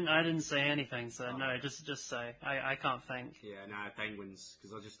 No, I didn't say anything. So no, just say. I can't think. Yeah, no, penguins,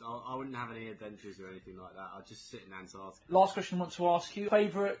 because I wouldn't have any adventures or anything like that. I'd just sit in Antarctica. Last question I want to ask you: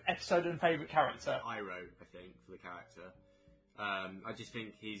 favourite episode and favourite character? Iroh, I think, for the character. I just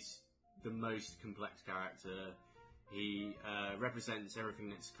think he's the most complex character. He represents everything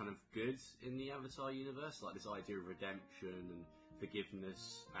that's kind of good in the Avatar universe, like this idea of redemption and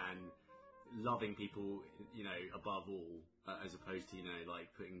forgiveness and loving people, you know, above all, as opposed to, you know, like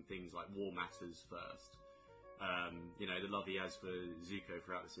putting things like war matters first. You know, the love he has for Zuko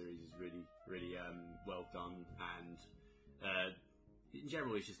throughout the series is really, really well done, and in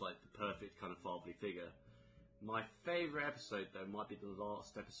general, he's just like the perfect kind of fatherly figure. My favourite episode, though, might be the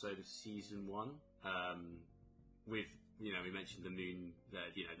last episode of season 1. With, you know, we mentioned the moon,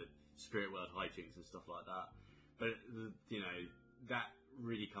 you know, the spirit world hijinks and stuff like that. But, you know, that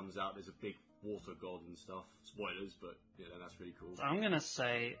really comes out. There's a big water god and stuff. Spoilers, but, you know, that's really cool. I'm going to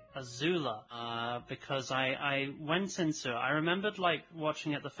say Azula, because I went into it. I remembered, like,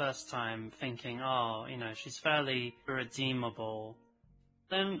 watching it the first time thinking, oh, you know, she's fairly redeemable.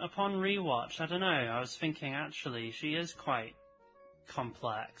 Then upon rewatch, I don't know, I was thinking, actually, she is quite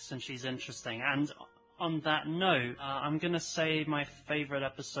complex and she's interesting. And on that note, I'm going to say my favourite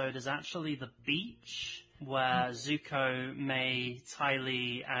episode is actually The Beach, where Zuko, Mai, Ty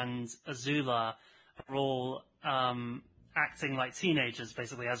Lee, and Azula are all acting like teenagers,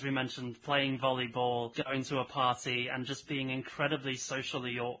 basically, as we mentioned, playing volleyball, going to a party, and just being incredibly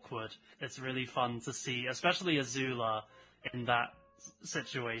socially awkward. It's really fun to see, especially Azula in that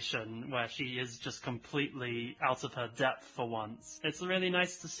situation where she is just completely out of her depth for once. It's really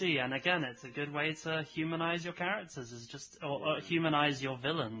nice to see, and again, it's a good way to humanize your characters, is just or humanize your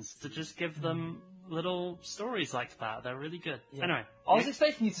villains, to just give them little stories like that. They're really good. Yeah. Anyway, I was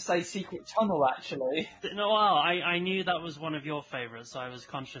expecting you to say Secret Tunnel, actually. No, well, I knew that was one of your favourites, so I was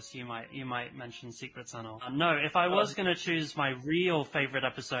conscious you might mention Secret Tunnel. No, if I was going to choose my real favourite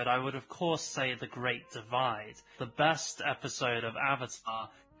episode, I would of course say The Great Divide, the best episode of Avatar,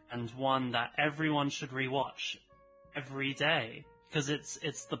 and one that everyone should rewatch every day, because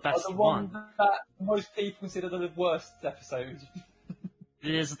it's the best the one that most people consider the worst episode.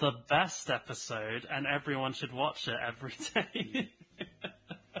 It is the best episode, and everyone should watch it every day.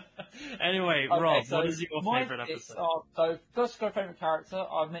 Anyway, okay, Rob, what is your favourite episode? So, first go favourite character.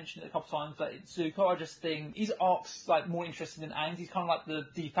 I've mentioned it a couple of times, but it's Zuko. I just think his arc's like more interesting than Aang's. He's kind of like the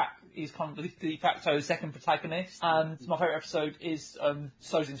de facto second protagonist. And my favourite episode is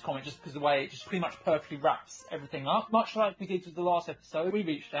Sozin's comment, just because the way it just pretty much perfectly wraps everything up. Much like we did with the last episode, we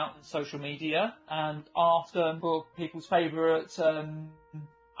reached out on social media and asked for people's favourite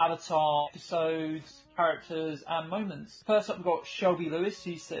Avatar episodes, characters, and moments. First up, we've got Shelby Lewis,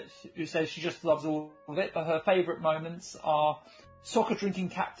 who says she just loves all of it, but her favourite moments are soccer drinking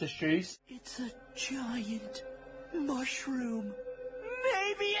cactus juice. It's a giant mushroom.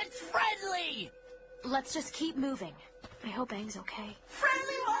 Maybe it's friendly! Let's just keep moving. I hope Aang's okay.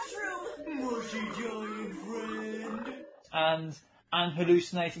 Friendly mushroom! Mushy giant friend! And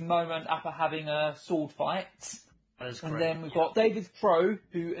hallucinating moment after having a sword fight. And then we've got David Crow,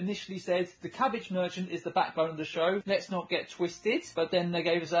 who initially said the cabbage merchant is the backbone of the show. Let's not get twisted. But then they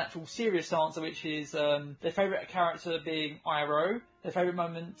gave us an actual serious answer, which is their favourite character being Iroh. Their favourite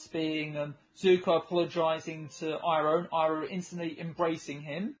moments being Zuko apologising to Iroh, and Iroh instantly embracing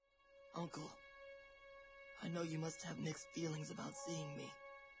him. Uncle, I know you must have mixed feelings about seeing me.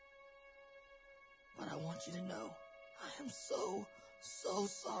 But I want you to know, I am so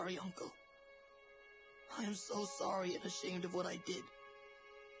sorry, Uncle. I am so sorry and ashamed of what I did.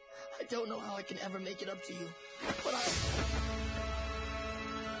 I don't know how I can ever make it up to you, but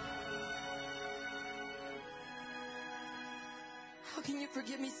How can you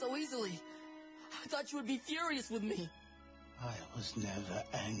forgive me so easily? I thought you would be furious with me. I was never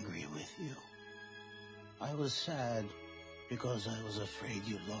angry with you. I was sad because I was afraid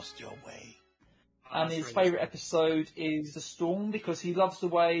you lost your way. And his favourite episode is The Storm, because he loves the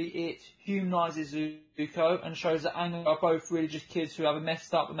way it humanises Zuko and shows that Aang are both really just kids who have a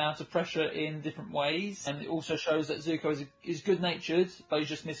messed up amount of pressure in different ways. And it also shows that Zuko is good-natured, but he's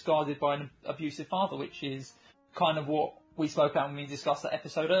just misguided by an abusive father, which is kind of what we spoke about when we discussed that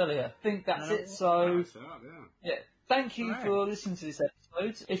episode earlier. I think that's it. So, yeah, thank you for listening to this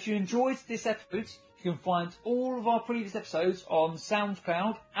episode. If you enjoyed this episode, you can find all of our previous episodes on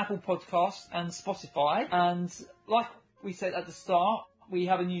SoundCloud, Apple Podcasts, and Spotify. And like we said at the start, we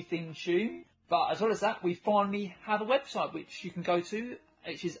have a new theme tune. But as well as that, we finally have a website which you can go to,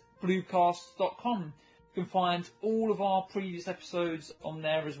 which is bluecast.com. You can find all of our previous episodes on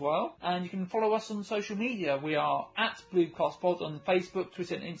there as well. And you can follow us on social media. We are at BlueCastPod on Facebook,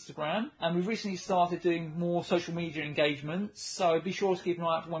 Twitter and Instagram. And we've recently started doing more social media engagements. So be sure to keep an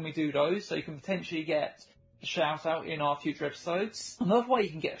eye out for when we do those, so you can potentially get a shout out in our future episodes. Another way you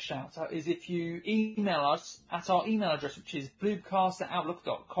can get a shout out is if you email us at our email address, which is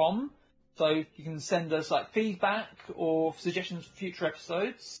bluecast@outlook.com. So you can send us like feedback or suggestions for future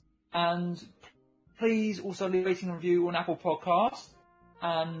episodes. And please also leave a rating and review on Apple Podcasts.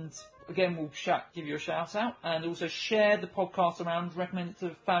 And again, we'll give you a shout out. And also share the podcast around, recommend it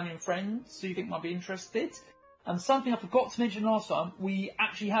to family and friends who you think might be interested. And something I forgot to mention last time, we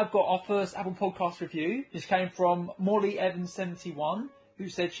actually have got our first Apple Podcast review. This came from Molly Evans 71, who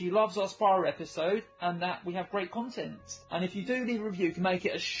said she loves our Spyro episode and that we have great content. And if you do leave a review, you can make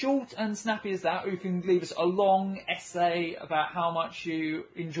it as short and snappy as that, or you can leave us a long essay about how much you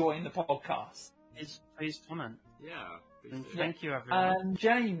enjoy in the podcast. Please comment. Yeah. Thank you, everyone. And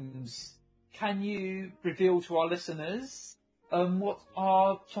James, can you reveal to our listeners what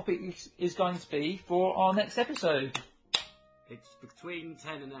our topic is going to be for our next episode? It's between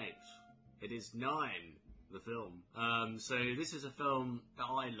 10 and 8. It is 9, the film. So this is a film that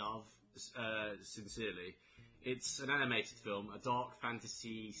I love, sincerely. It's an animated film, a dark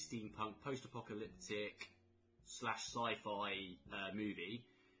fantasy, steampunk, post-apocalyptic / sci-fi movie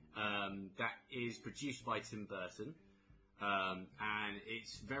that is produced by Tim Burton. And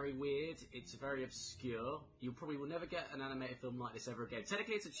it's very weird, it's very obscure. You probably will never get an animated film like this ever again.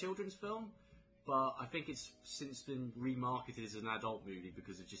 Technically it's a children's film, but I think it's since been remarketed as an adult movie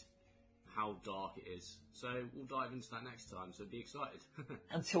because of just how dark it is. So we'll dive into that next time, so be excited.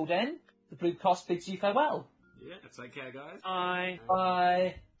 Until then, the Bluecast bids you farewell. Yeah, take care, guys. Bye.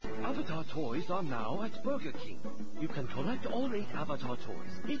 Bye. Avatar toys are now at Burger King. You can collect all 8 Avatar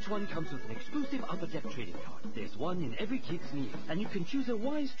toys. Each one comes with an exclusive Upper Deck trading card. There's one in every kid's meal, and you can choose a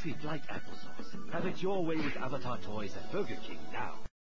wise treat like applesauce. Have it your way with Avatar toys at Burger King now.